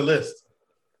 He's on the list.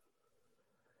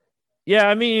 Yeah,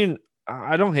 I mean,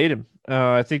 I don't hate him.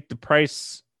 I think the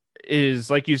price is,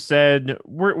 like you said,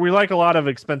 we like a lot of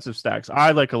expensive stacks.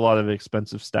 I like a lot of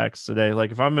expensive stacks today.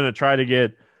 Like if I'm going to try to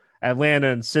get Atlanta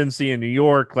and Cincy and New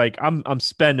York, like I'm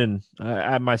spending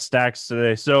at my stacks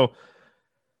today. So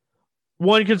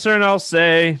one concern I'll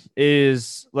say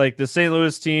is like the St.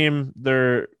 Louis team,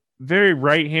 they're very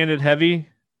right-handed heavy.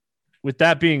 With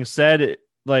that being said,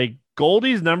 like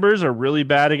Goldie's numbers are really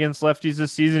bad against lefties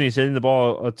this season. He's hitting the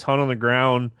ball a ton on the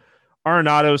ground.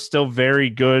 Arenado's still very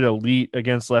good, elite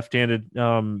against left-handed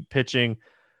pitching.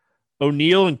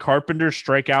 O'Neill and Carpenter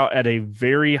strike out at a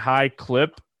very high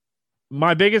clip.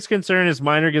 My biggest concern is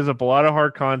Minor gives up a lot of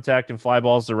hard contact and fly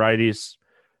balls to righties.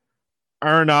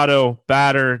 Arenado,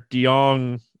 batter,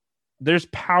 DeYoung, there's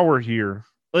power here.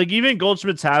 Like even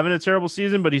Goldschmidt's having a terrible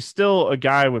season, but he's still a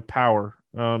guy with power.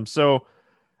 So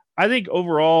I think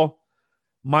overall,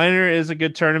 Minor is a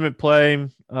good tournament play.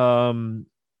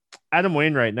 Adam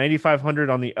Wainwright, 9,500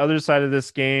 on the other side of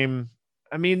this game.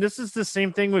 I mean, this is the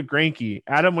same thing with Greinke.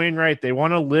 Adam Wainwright, they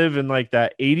want to live in like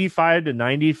that 85 to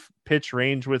 90 pitch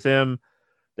range with him.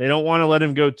 They don't want to let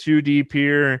him go too deep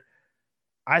here.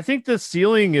 I think the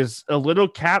ceiling is a little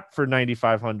capped for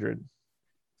 9,500.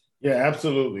 Yeah,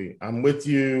 absolutely. I'm with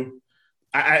you.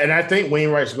 I think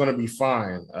Wainwright's going to be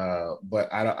fine.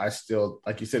 But I still,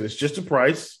 like you said, it's just a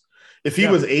price. If he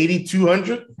was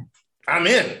 8,200, I'm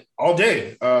in all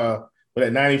day. But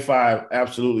at 95,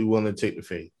 absolutely willing to take the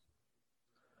fade.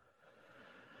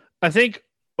 I think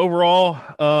overall,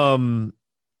 I'm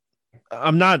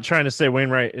not trying to say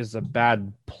Wainwright is a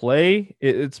bad play.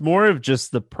 It's more of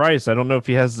just the price. I don't know if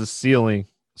he has the ceiling,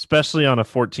 especially on a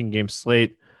 14-game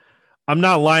slate. I'm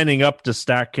not lining up to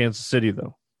stack Kansas City,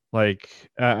 though. Like,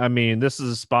 I mean, this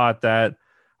is a spot that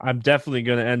I'm definitely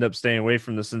going to end up staying away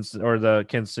from the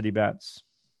Kansas City bats.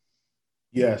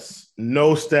 Yes,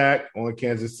 no stack on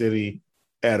Kansas City.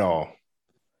 at all.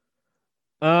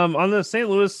 On the St.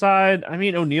 Louis side, I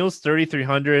mean, O'Neal's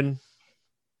 3,300.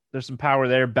 There's some power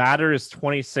there. Batter is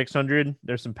 2,600.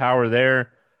 There's some power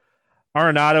there.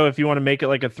 Arenado, if you want to make it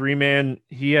like a 3-man,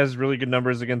 he has really good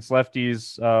numbers against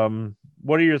lefties.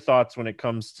 What are your thoughts when it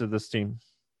comes to this team?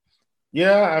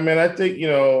 Yeah, I mean, I think,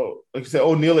 like I said,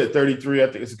 O'Neal at 33, I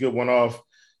think it's a good one-off.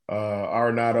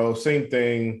 Arenado, same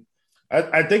thing.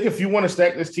 I think if you want to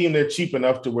stack this team, they're cheap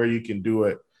enough to where you can do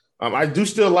it. I do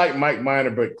still like Mike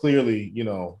Minor, but clearly,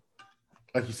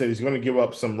 like you said, he's going to give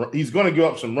up some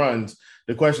runs.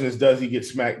 The question is, does he get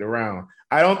smacked around?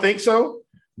 I don't think so,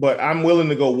 but I'm willing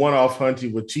to go one-off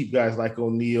hunting with cheap guys like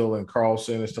O'Neal and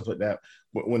Carlson and stuff like that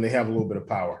when they have a little bit of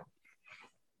power.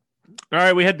 All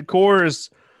right, we head to Coors.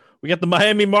 We got the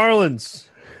Miami Marlins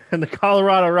and the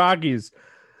Colorado Rockies,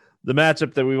 the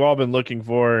matchup that we've all been looking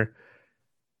for.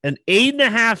 An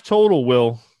 8.5 total,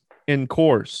 Will, in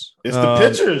Coors. It's the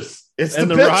pitchers.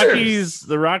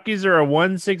 The Rockies are a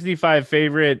 165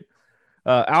 favorite.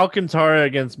 Alcantara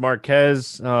against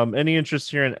Marquez. Any interest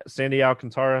here in Sandy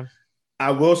Alcantara? I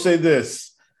will say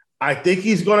this. I think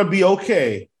he's going to be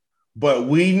okay, but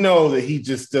we know that he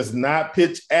just does not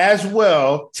pitch as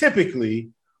well typically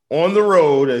on the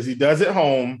road as he does at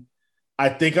home. I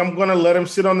think I'm going to let him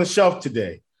sit on the shelf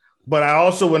today. But I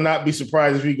also would not be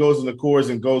surprised if he goes in the Coors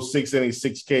and goes 6 innings,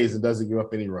 6 Ks, and doesn't give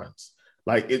up any runs.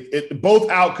 Like both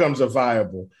outcomes are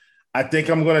viable. I think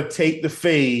I'm going to take the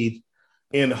fade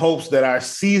in hopes that our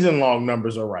season-long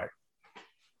numbers are right.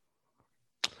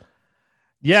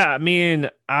 Yeah, I mean,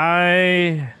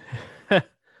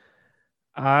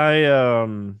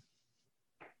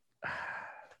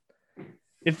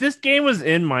 if this game was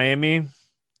in Miami,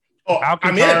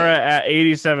 Alcantara at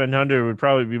 8,700 would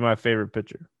probably be my favorite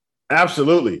pitcher.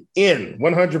 Absolutely.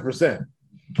 100%.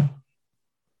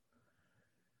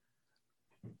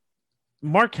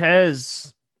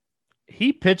 Marquez,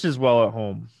 he pitches well at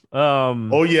home.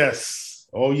 Oh, yes.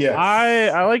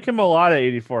 I like him a lot at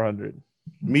 8,400.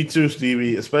 Me too,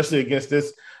 Stevie, especially against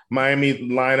this Miami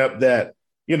lineup that,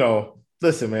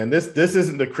 listen, man, this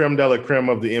isn't the creme de la creme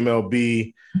of the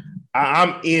MLB.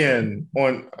 I'm in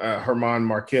on German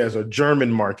Marquez or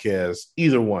German Marquez,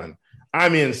 either one.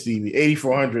 I'm in, Stevie,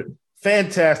 8,400.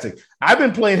 Fantastic. I've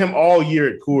been playing him all year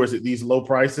at Coors at these low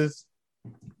prices.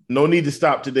 No need to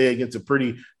stop today against a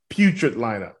pretty putrid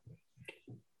lineup.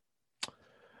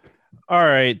 All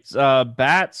right.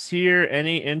 Bats here.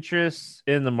 Any interest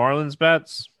in the Marlins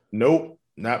bats? Nope.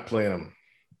 Not playing them.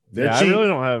 They're cheap. I really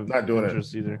don't have not doing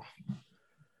interest either.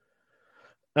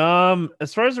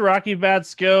 As far as the Rocky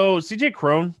bats go, CJ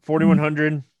Cron,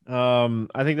 4,100.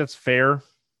 I think that's fair.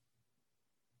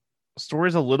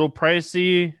 Story's a little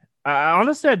pricey.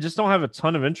 Honestly, I just don't have a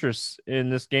ton of interest in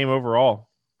this game overall.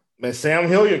 Man, Sam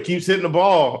Hilliard keeps hitting the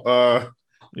ball.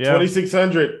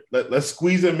 2,600. Let's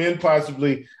squeeze him in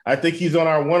possibly. I think he's on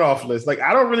our one-off list. Like,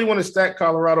 I don't really want to stack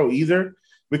Colorado either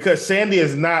because Sandy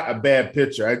is not a bad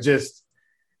pitcher.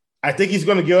 I think he's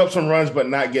going to give up some runs but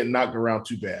not get knocked around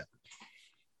too bad.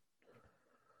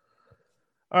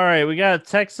 All right, we got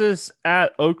Texas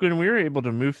at Oakland. We were able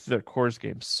to move through the Coors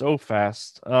game so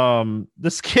fast.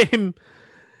 This game,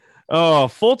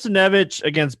 Fultonevich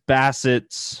against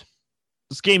Bassett.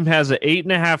 This game has an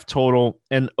 8.5 total,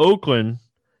 and Oakland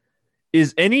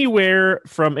is anywhere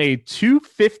from a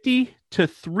 250 to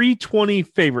 320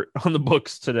 favorite on the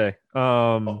books today.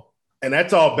 And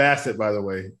that's all Bassett, by the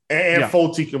way, and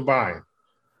Fulte combined.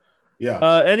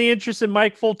 Yeah. Any interest in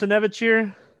Mike Fultonevich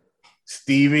here?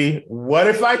 Stevie, what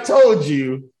if I told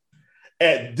you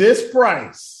at this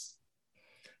price,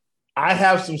 I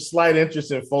have some slight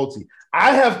interest in Fulte.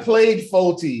 I have played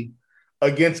Fulte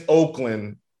against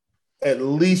Oakland at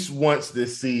least once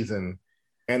this season,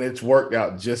 and it's worked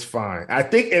out just fine. I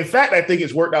think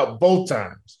it's worked out both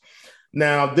times.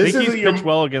 Now, he's pitched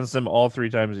well against them all 3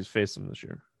 times he's faced them this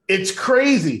year. It's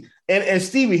crazy. And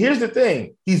Stevie, here's the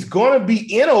thing. He's going to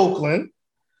be in Oakland.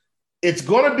 It's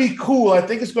going to be cool. I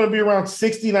think it's going to be around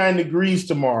 69 degrees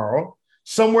tomorrow,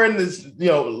 somewhere in this,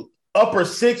 upper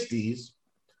 60s.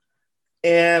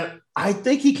 And I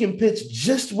think he can pitch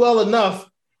just well enough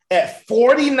at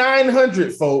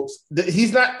 4,900, folks.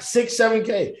 He's not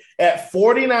 6-7K. At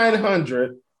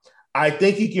 4,900, I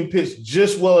think he can pitch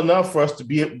just well enough for us to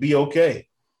be okay.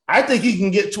 I think he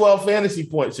can get 12 fantasy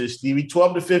points here, Stevie,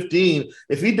 12 to 15.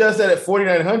 If he does that at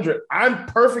 4,900, I'm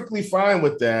perfectly fine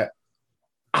with that.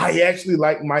 I actually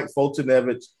like Mike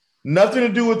Fultonevich. Nothing to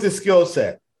do with his skill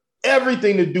set.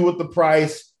 Everything to do with the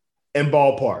price and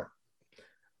ballpark.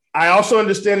 I also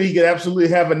understand that he could absolutely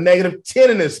have a -10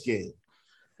 in this game,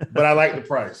 but I like the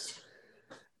price.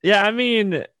 Yeah, I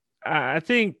mean, I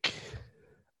think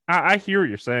I hear what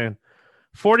you're saying.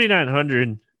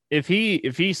 4,900. If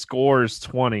he scores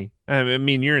 20, I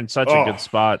mean, you're in such a good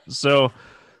spot. So,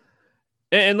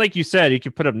 and like you said, he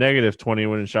could put up negative 20.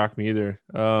 Wouldn't shock me either.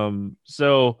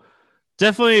 So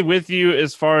definitely with you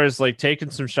as far as like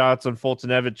taking some shots on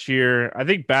Foltynewicz here. I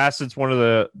think Bassett's one of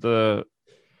the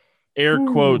air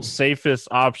quotes safest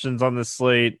options on the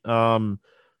slate.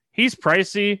 He's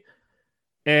pricey.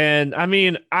 And I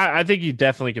mean, I think he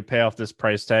definitely could pay off this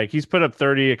price tag. He's put up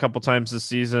 30 a couple times this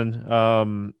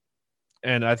season.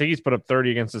 And I think he's put up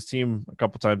 30 against his team a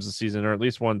couple times this season, or at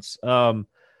least once. I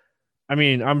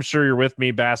mean, I'm sure you're with me,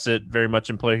 Bassett, very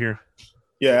much in play here.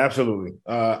 Yeah, absolutely.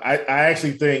 I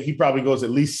actually think he probably goes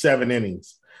at least 7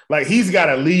 innings. Like, he's got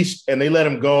a leash and they let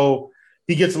him go.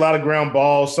 He gets a lot of ground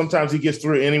balls. Sometimes he gets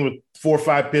through an inning with 4 or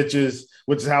 5 pitches,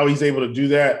 which is how he's able to do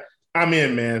that. I'm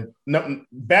in, man. No,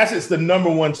 Bassett's the number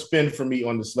one spend for me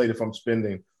on the slate if I'm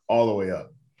spending all the way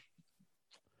up.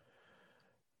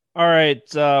 All right,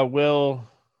 Will,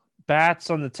 bats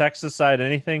on the Texas side,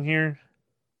 anything here?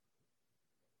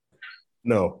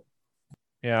 No.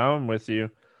 Yeah, I'm with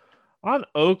you. On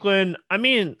Oakland, I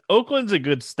mean, Oakland's a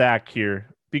good stack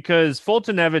here because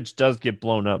Foltynewicz does get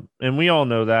blown up, and we all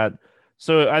know that.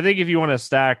 So I think if you want to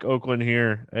stack Oakland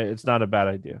here, it's not a bad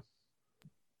idea.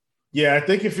 Yeah, I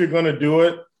think if you're going to do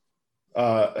it,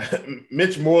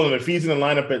 Mitch Moreland, if he's in the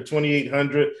lineup at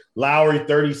 2,800, Lowry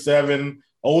 37,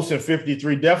 Olsen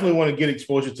 53, definitely want to get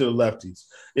exposure to the lefties.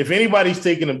 If anybody's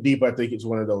taking them deep, I think it's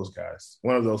one of those guys,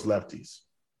 one of those lefties.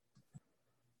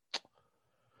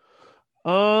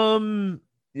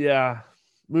 Yeah.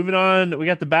 Moving on, we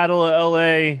got the Battle of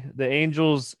LA, the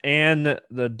Angels and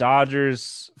the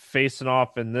Dodgers facing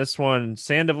off in this one.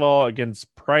 Sandoval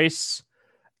against Price.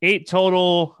 8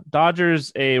 total.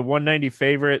 Dodgers a 190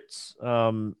 favorites.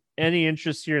 Any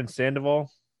interest here in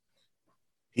Sandoval?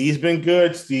 He's been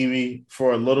good, Stevie,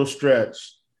 for a little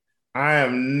stretch. I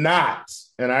am not,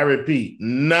 and I repeat,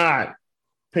 not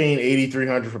paying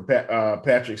 $8,300 for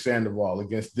Patrick Sandoval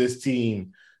against this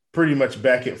team pretty much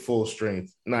back at full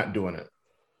strength. Not doing it.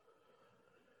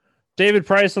 David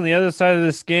Price on the other side of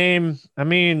this game. I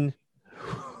mean,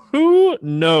 who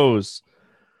knows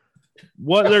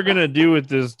what they're going to do with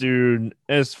this dude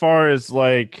as far as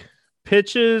like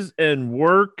pitches and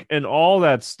work and all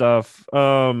that stuff.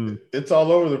 It's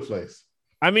all over the place.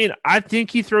 I mean, I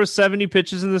think he throws 70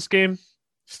 pitches in this game.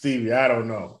 Stevie, I don't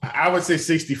know. I would say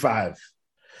 65.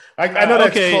 I know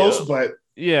that's close, but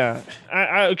yeah.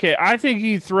 I think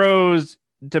he throws,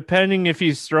 depending if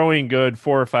he's throwing good,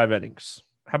 4 or 5 innings.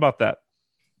 How about that?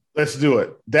 Let's do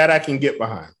it. That I can get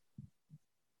behind.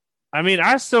 I mean,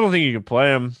 I still don't think you can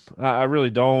play him. I really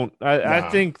don't. I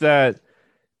think that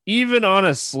even on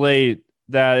a slate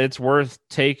that it's worth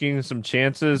taking some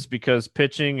chances because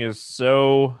pitching is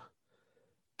so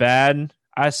bad.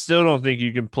 I still don't think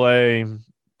you can play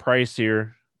Price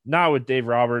here. Not with Dave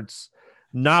Roberts.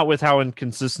 Not with how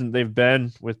inconsistent they've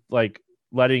been with like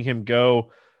letting him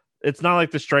go. It's not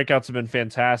like the strikeouts have been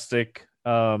fantastic.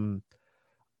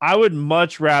 I would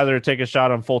much rather take a shot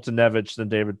on Foltynewicz than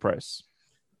David Price.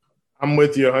 I'm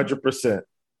with you 100%.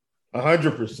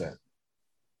 100%.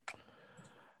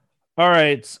 All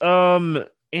right.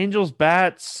 Angels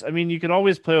bats. I mean, you can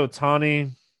always play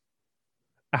Ohtani.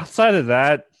 Outside of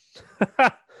that,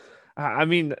 I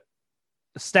mean,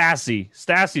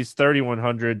 Stassi's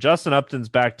 3,100. Justin Upton's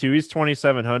back too. He's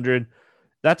 2,700.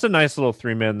 That's a nice little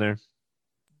 3-man there.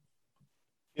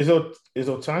 Is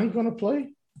Ohtani going to play?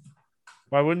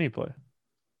 Why wouldn't he play?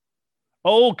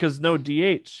 Oh, because no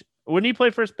DH. Wouldn't he play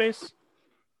first base?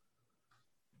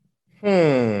 Oh,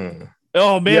 man,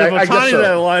 yeah, if Ohtani's in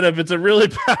that lineup, it's a really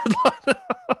bad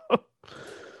lineup.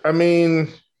 I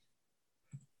mean,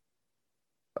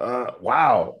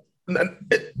 wow.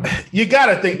 You got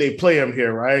to think they play him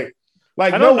here, right?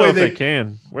 Like, I don't know if they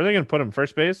can. Where are they going to put him?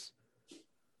 First base?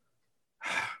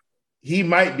 He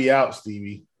might be out,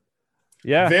 Stevie.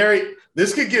 Yeah.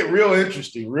 This could get real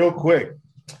interesting real quick.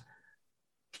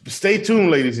 Stay tuned,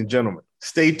 ladies and gentlemen.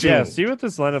 Stay tuned. Yeah, see what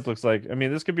this lineup looks like. I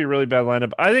mean, this could be a really bad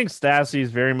lineup. I think Stassi is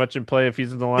very much in play if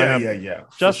he's in the lineup. Yeah.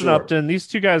 Justin Upton, these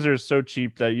two guys are so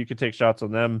cheap that you could take shots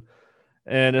on them.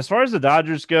 And as far as the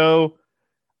Dodgers go,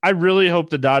 I really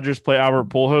hope the Dodgers play Albert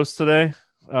Pujols today.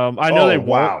 I know they won't.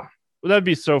 Wow. That'd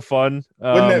be so fun.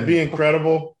 Wouldn't that be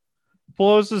incredible?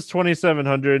 Pujols is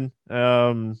 2,700.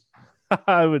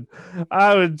 I would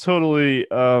totally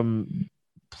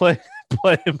play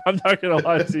him. I'm not gonna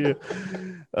lie to you.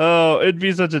 Oh, it'd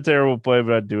be such a terrible play,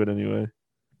 but I'd do it anyway.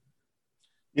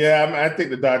 Yeah, I think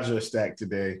the Dodgers are stacked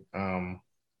today.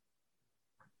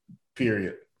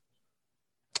 Period.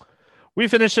 We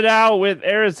finish it out with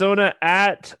Arizona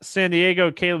at San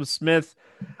Diego. Caleb Smith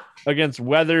against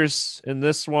Weathers in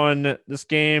this one. This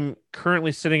game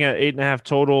currently sitting at 8.5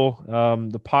 total.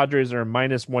 The Padres are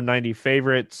minus 190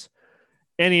 favorites.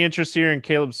 Any interest here in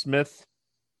Caleb Smith?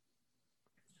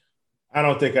 I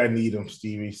don't think I need him,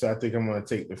 Stevie. So I think I'm going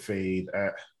to take the fade.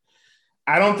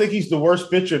 I don't think he's the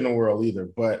worst pitcher in the world either,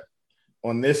 but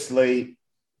on this slate,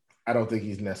 I don't think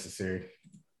he's necessary.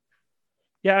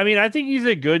 Yeah, I mean, I think he's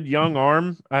a good young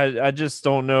arm. I just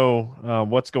don't know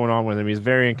what's going on with him. He's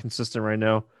very inconsistent right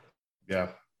now. Yeah,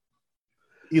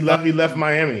 he left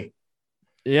Miami.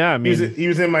 Yeah, I mean, he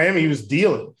was in Miami. He was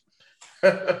dealing.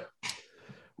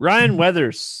 Ryan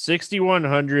Weathers,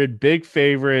 6,100, big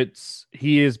favorites.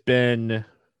 He has been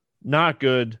not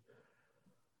good.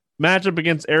 Matchup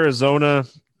against Arizona.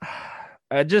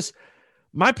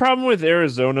 My problem with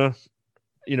Arizona,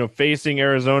 facing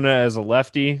Arizona as a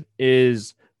lefty,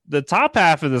 is the top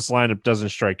half of this lineup doesn't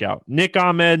strike out. Nick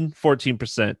Ahmed,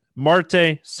 14%.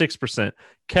 Marte, 6%.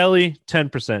 Kelly,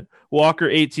 10%. Walker,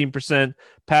 18%.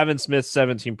 Pavin Smith,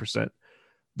 17%.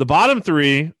 The bottom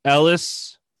three,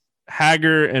 Ellis,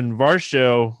 Hager, and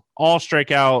Varsho, all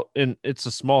strike out, and it's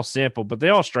a small sample, but they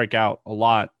all strike out a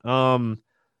lot.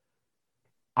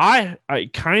 I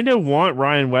kind of want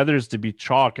Ryan Weathers to be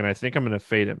chalk, and I think I'm going to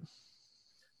fade him.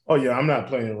 Oh, yeah, I'm not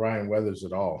playing Ryan Weathers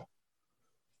at all.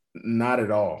 Not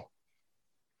at all.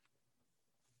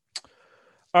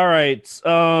 All right.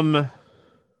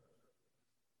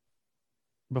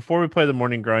 Before we play the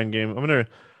morning grind game, I'm going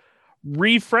to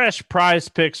refresh Prize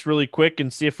Picks really quick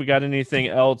and see if we got anything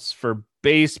else for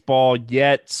baseball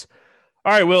yet.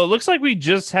 All right, well, it looks like we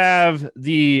just have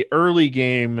the early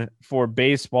game for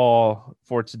baseball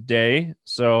for today.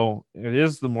 So it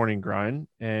is the morning grind,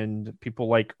 and people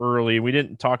like early. We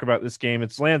didn't talk about this game.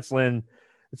 It's Lance Lynn.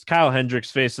 It's Kyle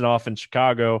Hendricks facing off in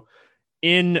Chicago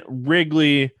in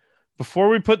Wrigley. Before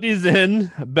we put these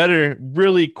in, better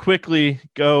really quickly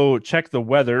go check the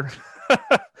weather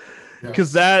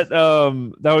because that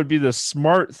would be the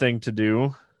smart thing to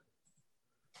do.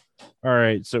 All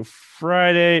right, so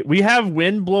Friday, we have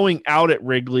wind blowing out at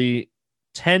Wrigley,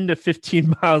 10 to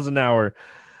 15 miles an hour.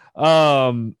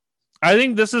 I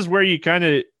think this is where you kind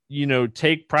of,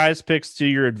 take Prize Picks to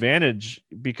your advantage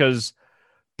because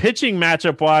pitching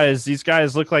matchup wise, these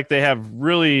guys look like they have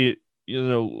really,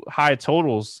 high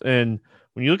totals. And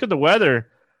when you look at the weather,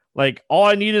 like all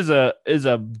I need is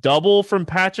a double from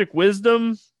Patrick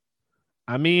Wisdom.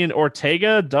 I mean,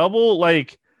 Ortega double,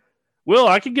 like, Will,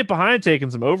 I could get behind taking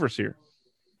some overs here.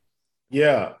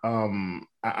 Yeah, I'm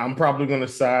probably going to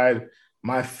side.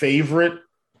 My favorite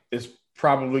is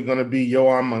probably going to be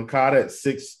Yoan Moncada at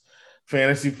 6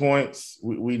 fantasy points.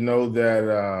 We know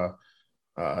that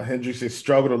Hendricks has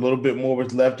struggled a little bit more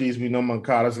with lefties. We know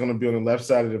Moncada is going to be on the left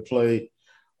side of the plate.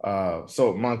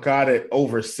 So Moncada at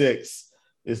over 6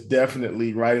 is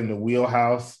definitely right in the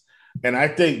wheelhouse. And I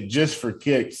think just for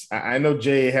kicks, I know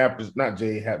Ian Happ's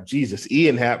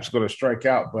going to strike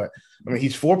out, but I mean,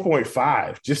 he's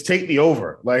 4.5. Just take the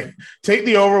over. Like, take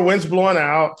the over, wind's blowing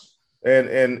out,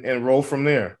 and roll from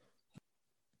there.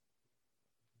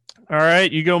 All right,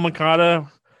 you go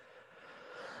Moncada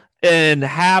and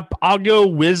Happ. I'll go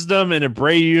Wisdom and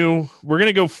Abreu. We're going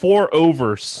to go 4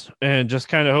 overs and just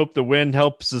kind of hope the wind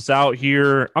helps us out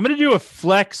here. I'm going to do a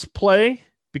flex play,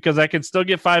 because I can still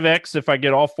get 5X if I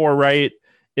get all 4 right.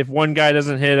 If one guy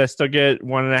doesn't hit, I still get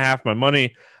 1.5 my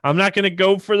money. I'm not going to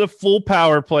go for the full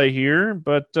power play here,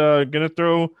 but going to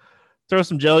throw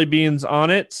some jelly beans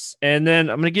on it. And then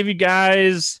I'm going to give you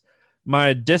guys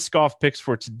my disc golf picks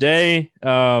for today.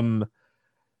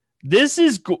 This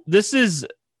is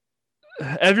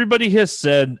everybody has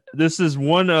said this is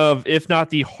one of, if not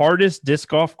the hardest disc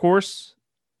golf course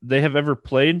they have ever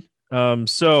played.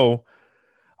 So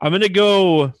I'm going to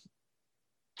go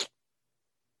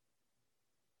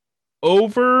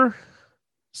over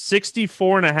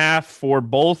 64.5 for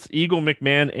both Eagle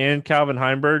McMahon and Calvin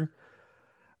Heimberg.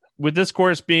 With this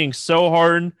course being so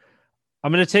hard,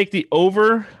 I'm going to take the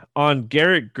over on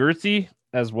Garrett Gerthy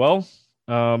as well,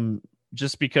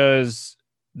 just because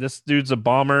this dude's a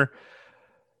bomber.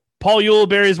 Paul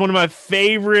Ulibarri is one of my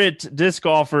favorite disc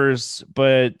golfers,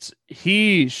 but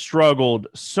he struggled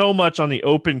so much on the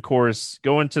open course.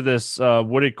 Going to this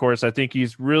wooded course, I think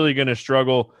he's really going to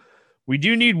struggle. We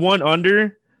do need 1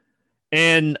 under,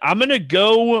 and I'm going to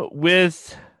go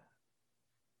with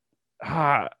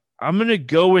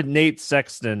Nate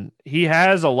Sexton. He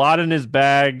has a lot in his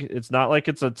bag. It's not like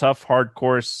it's a tough, hard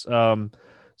course. So I'm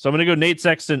going to go Nate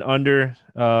Sexton under.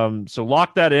 So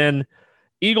lock that in.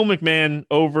 Eagle McMahon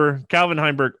over, Calvin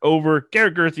Heimberg over,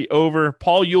 Garrett Gerthy over,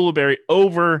 Paul Ulibarri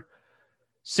over.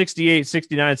 68,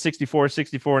 69, 64,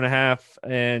 64 and a half.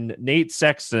 And Nate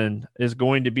Sexton is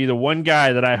going to be the one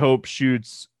guy that I hope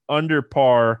shoots under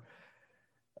par.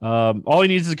 All he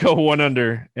needs is to go one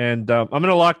under. And I'm going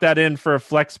to lock that in for a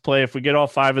flex play. If we get all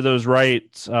 5 of those right,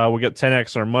 we'll get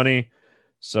 10x our money.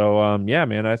 So, yeah,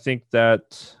 man, I think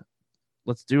that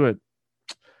let's do it.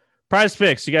 Prize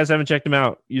Picks. You guys haven't checked them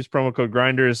out. Use promo code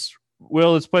Grinders.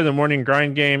 Will, let's play the morning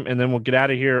grind game, and then we'll get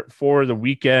out of here for the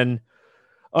weekend.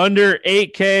 Under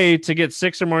 8K to get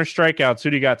 6 or more strikeouts. Who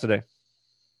do you got today?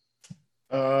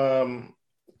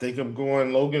 Think I'm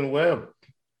going Logan Webb.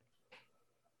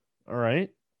 All right.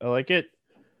 I like it.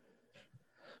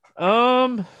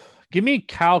 Give me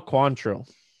Cal Quantrill.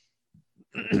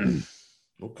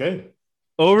 Okay.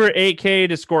 Over 8K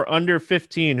to score under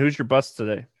 15. Who's your bust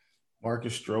today?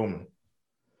 Marcus Stroman.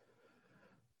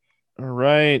 All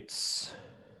right.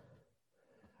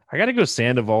 I got to go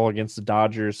Sandoval against the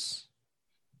Dodgers.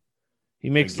 He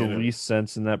makes the least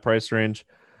sense in that price range.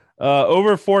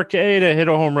 Over 4K to hit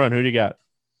a home run. Who do you got?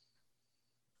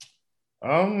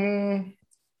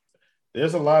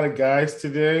 There's a lot of guys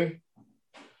today.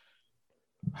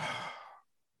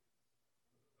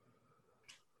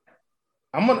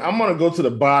 I'm gonna go to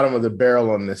the bottom of the barrel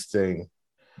on this thing.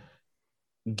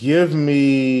 Give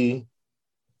me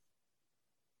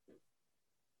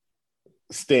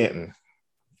Stanton.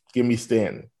 Give me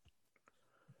Stanton.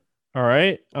 All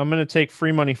right. I'm going to take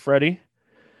Free Money Freddie.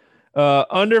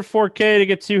 Under 4K to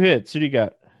get 2 hits. Who do you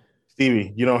got?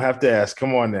 Stevie, you don't have to ask.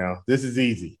 Come on now. This is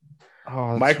easy.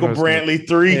 Oh, Michael Brantley,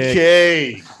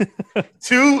 3K.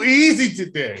 Too easy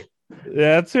today.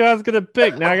 Yeah, that's who I was going to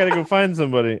pick. Now I got to go find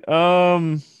somebody.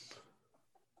 Man,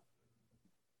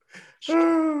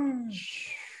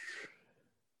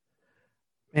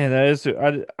 that is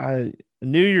I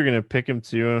knew you were going to pick him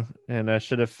too, and I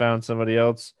should have found somebody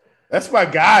else. That's my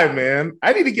guy, man.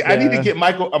 I need to get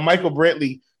Michael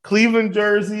Brantley Cleveland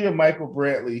jersey, a Michael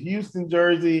Brantley Houston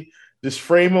jersey. Just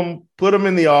frame him, put him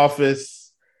in the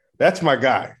office. That's my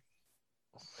guy.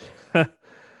 All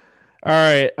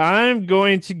right, I'm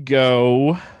going to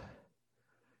go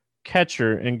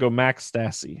catcher and go Max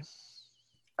Stassi.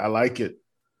 I like it.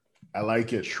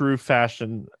 True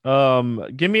fashion.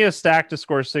 Give me a stack to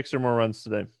score 6 or more runs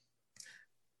today.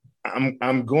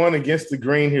 I'm going against the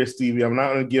grain here, Stevie. I'm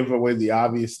not going to give away the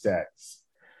obvious stats.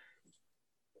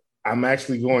 I'm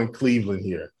actually going Cleveland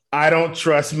here. I don't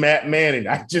trust Matt Manning.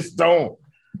 I just don't.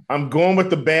 I'm going with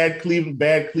the bad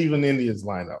Cleveland Indians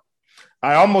lineup.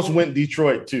 I almost went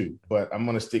Detroit too, but I'm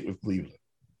going to stick with Cleveland.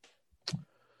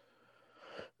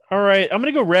 All right, I'm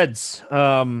going to go Reds.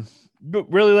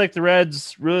 Really like the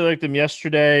Reds. Really liked them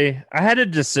yesterday. I had a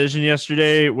decision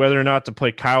yesterday whether or not to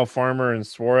play Kyle Farmer and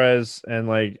Suarez,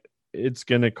 and it's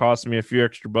going to cost me a few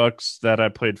extra bucks that I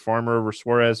played Farmer over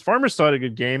Suarez. Farmer still had a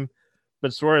good game,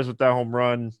 but Suarez with that home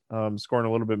run, scoring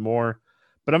a little bit more.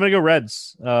 But I'm going to go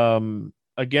Reds.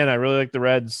 Again, I really like the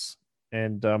Reds,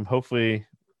 and hopefully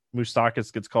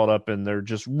Moustakas gets called up, and they're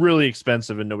just really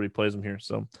expensive, and nobody plays them here.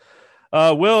 So,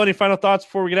 Will, any final thoughts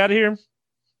before we get out of here?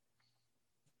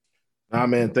 Nah,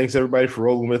 man. Thanks, everybody, for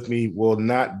rolling with me. Will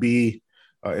not be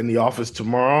in the office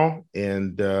tomorrow,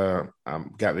 and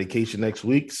I've got vacation next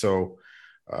week. So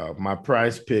my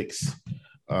Prize Picks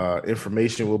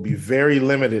information will be very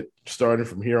limited starting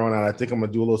from here on out. I think I'm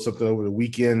going to do a little something over the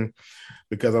weekend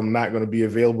because I'm not going to be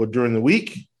available during the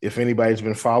week if anybody's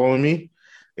been following me.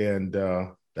 And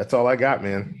that's all I got,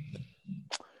 man.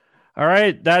 All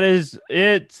right, that is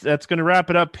it. That's going to wrap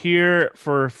it up here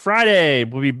for Friday.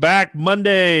 We'll be back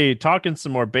Monday talking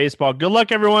some more baseball. Good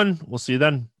luck, everyone. We'll see you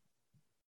then.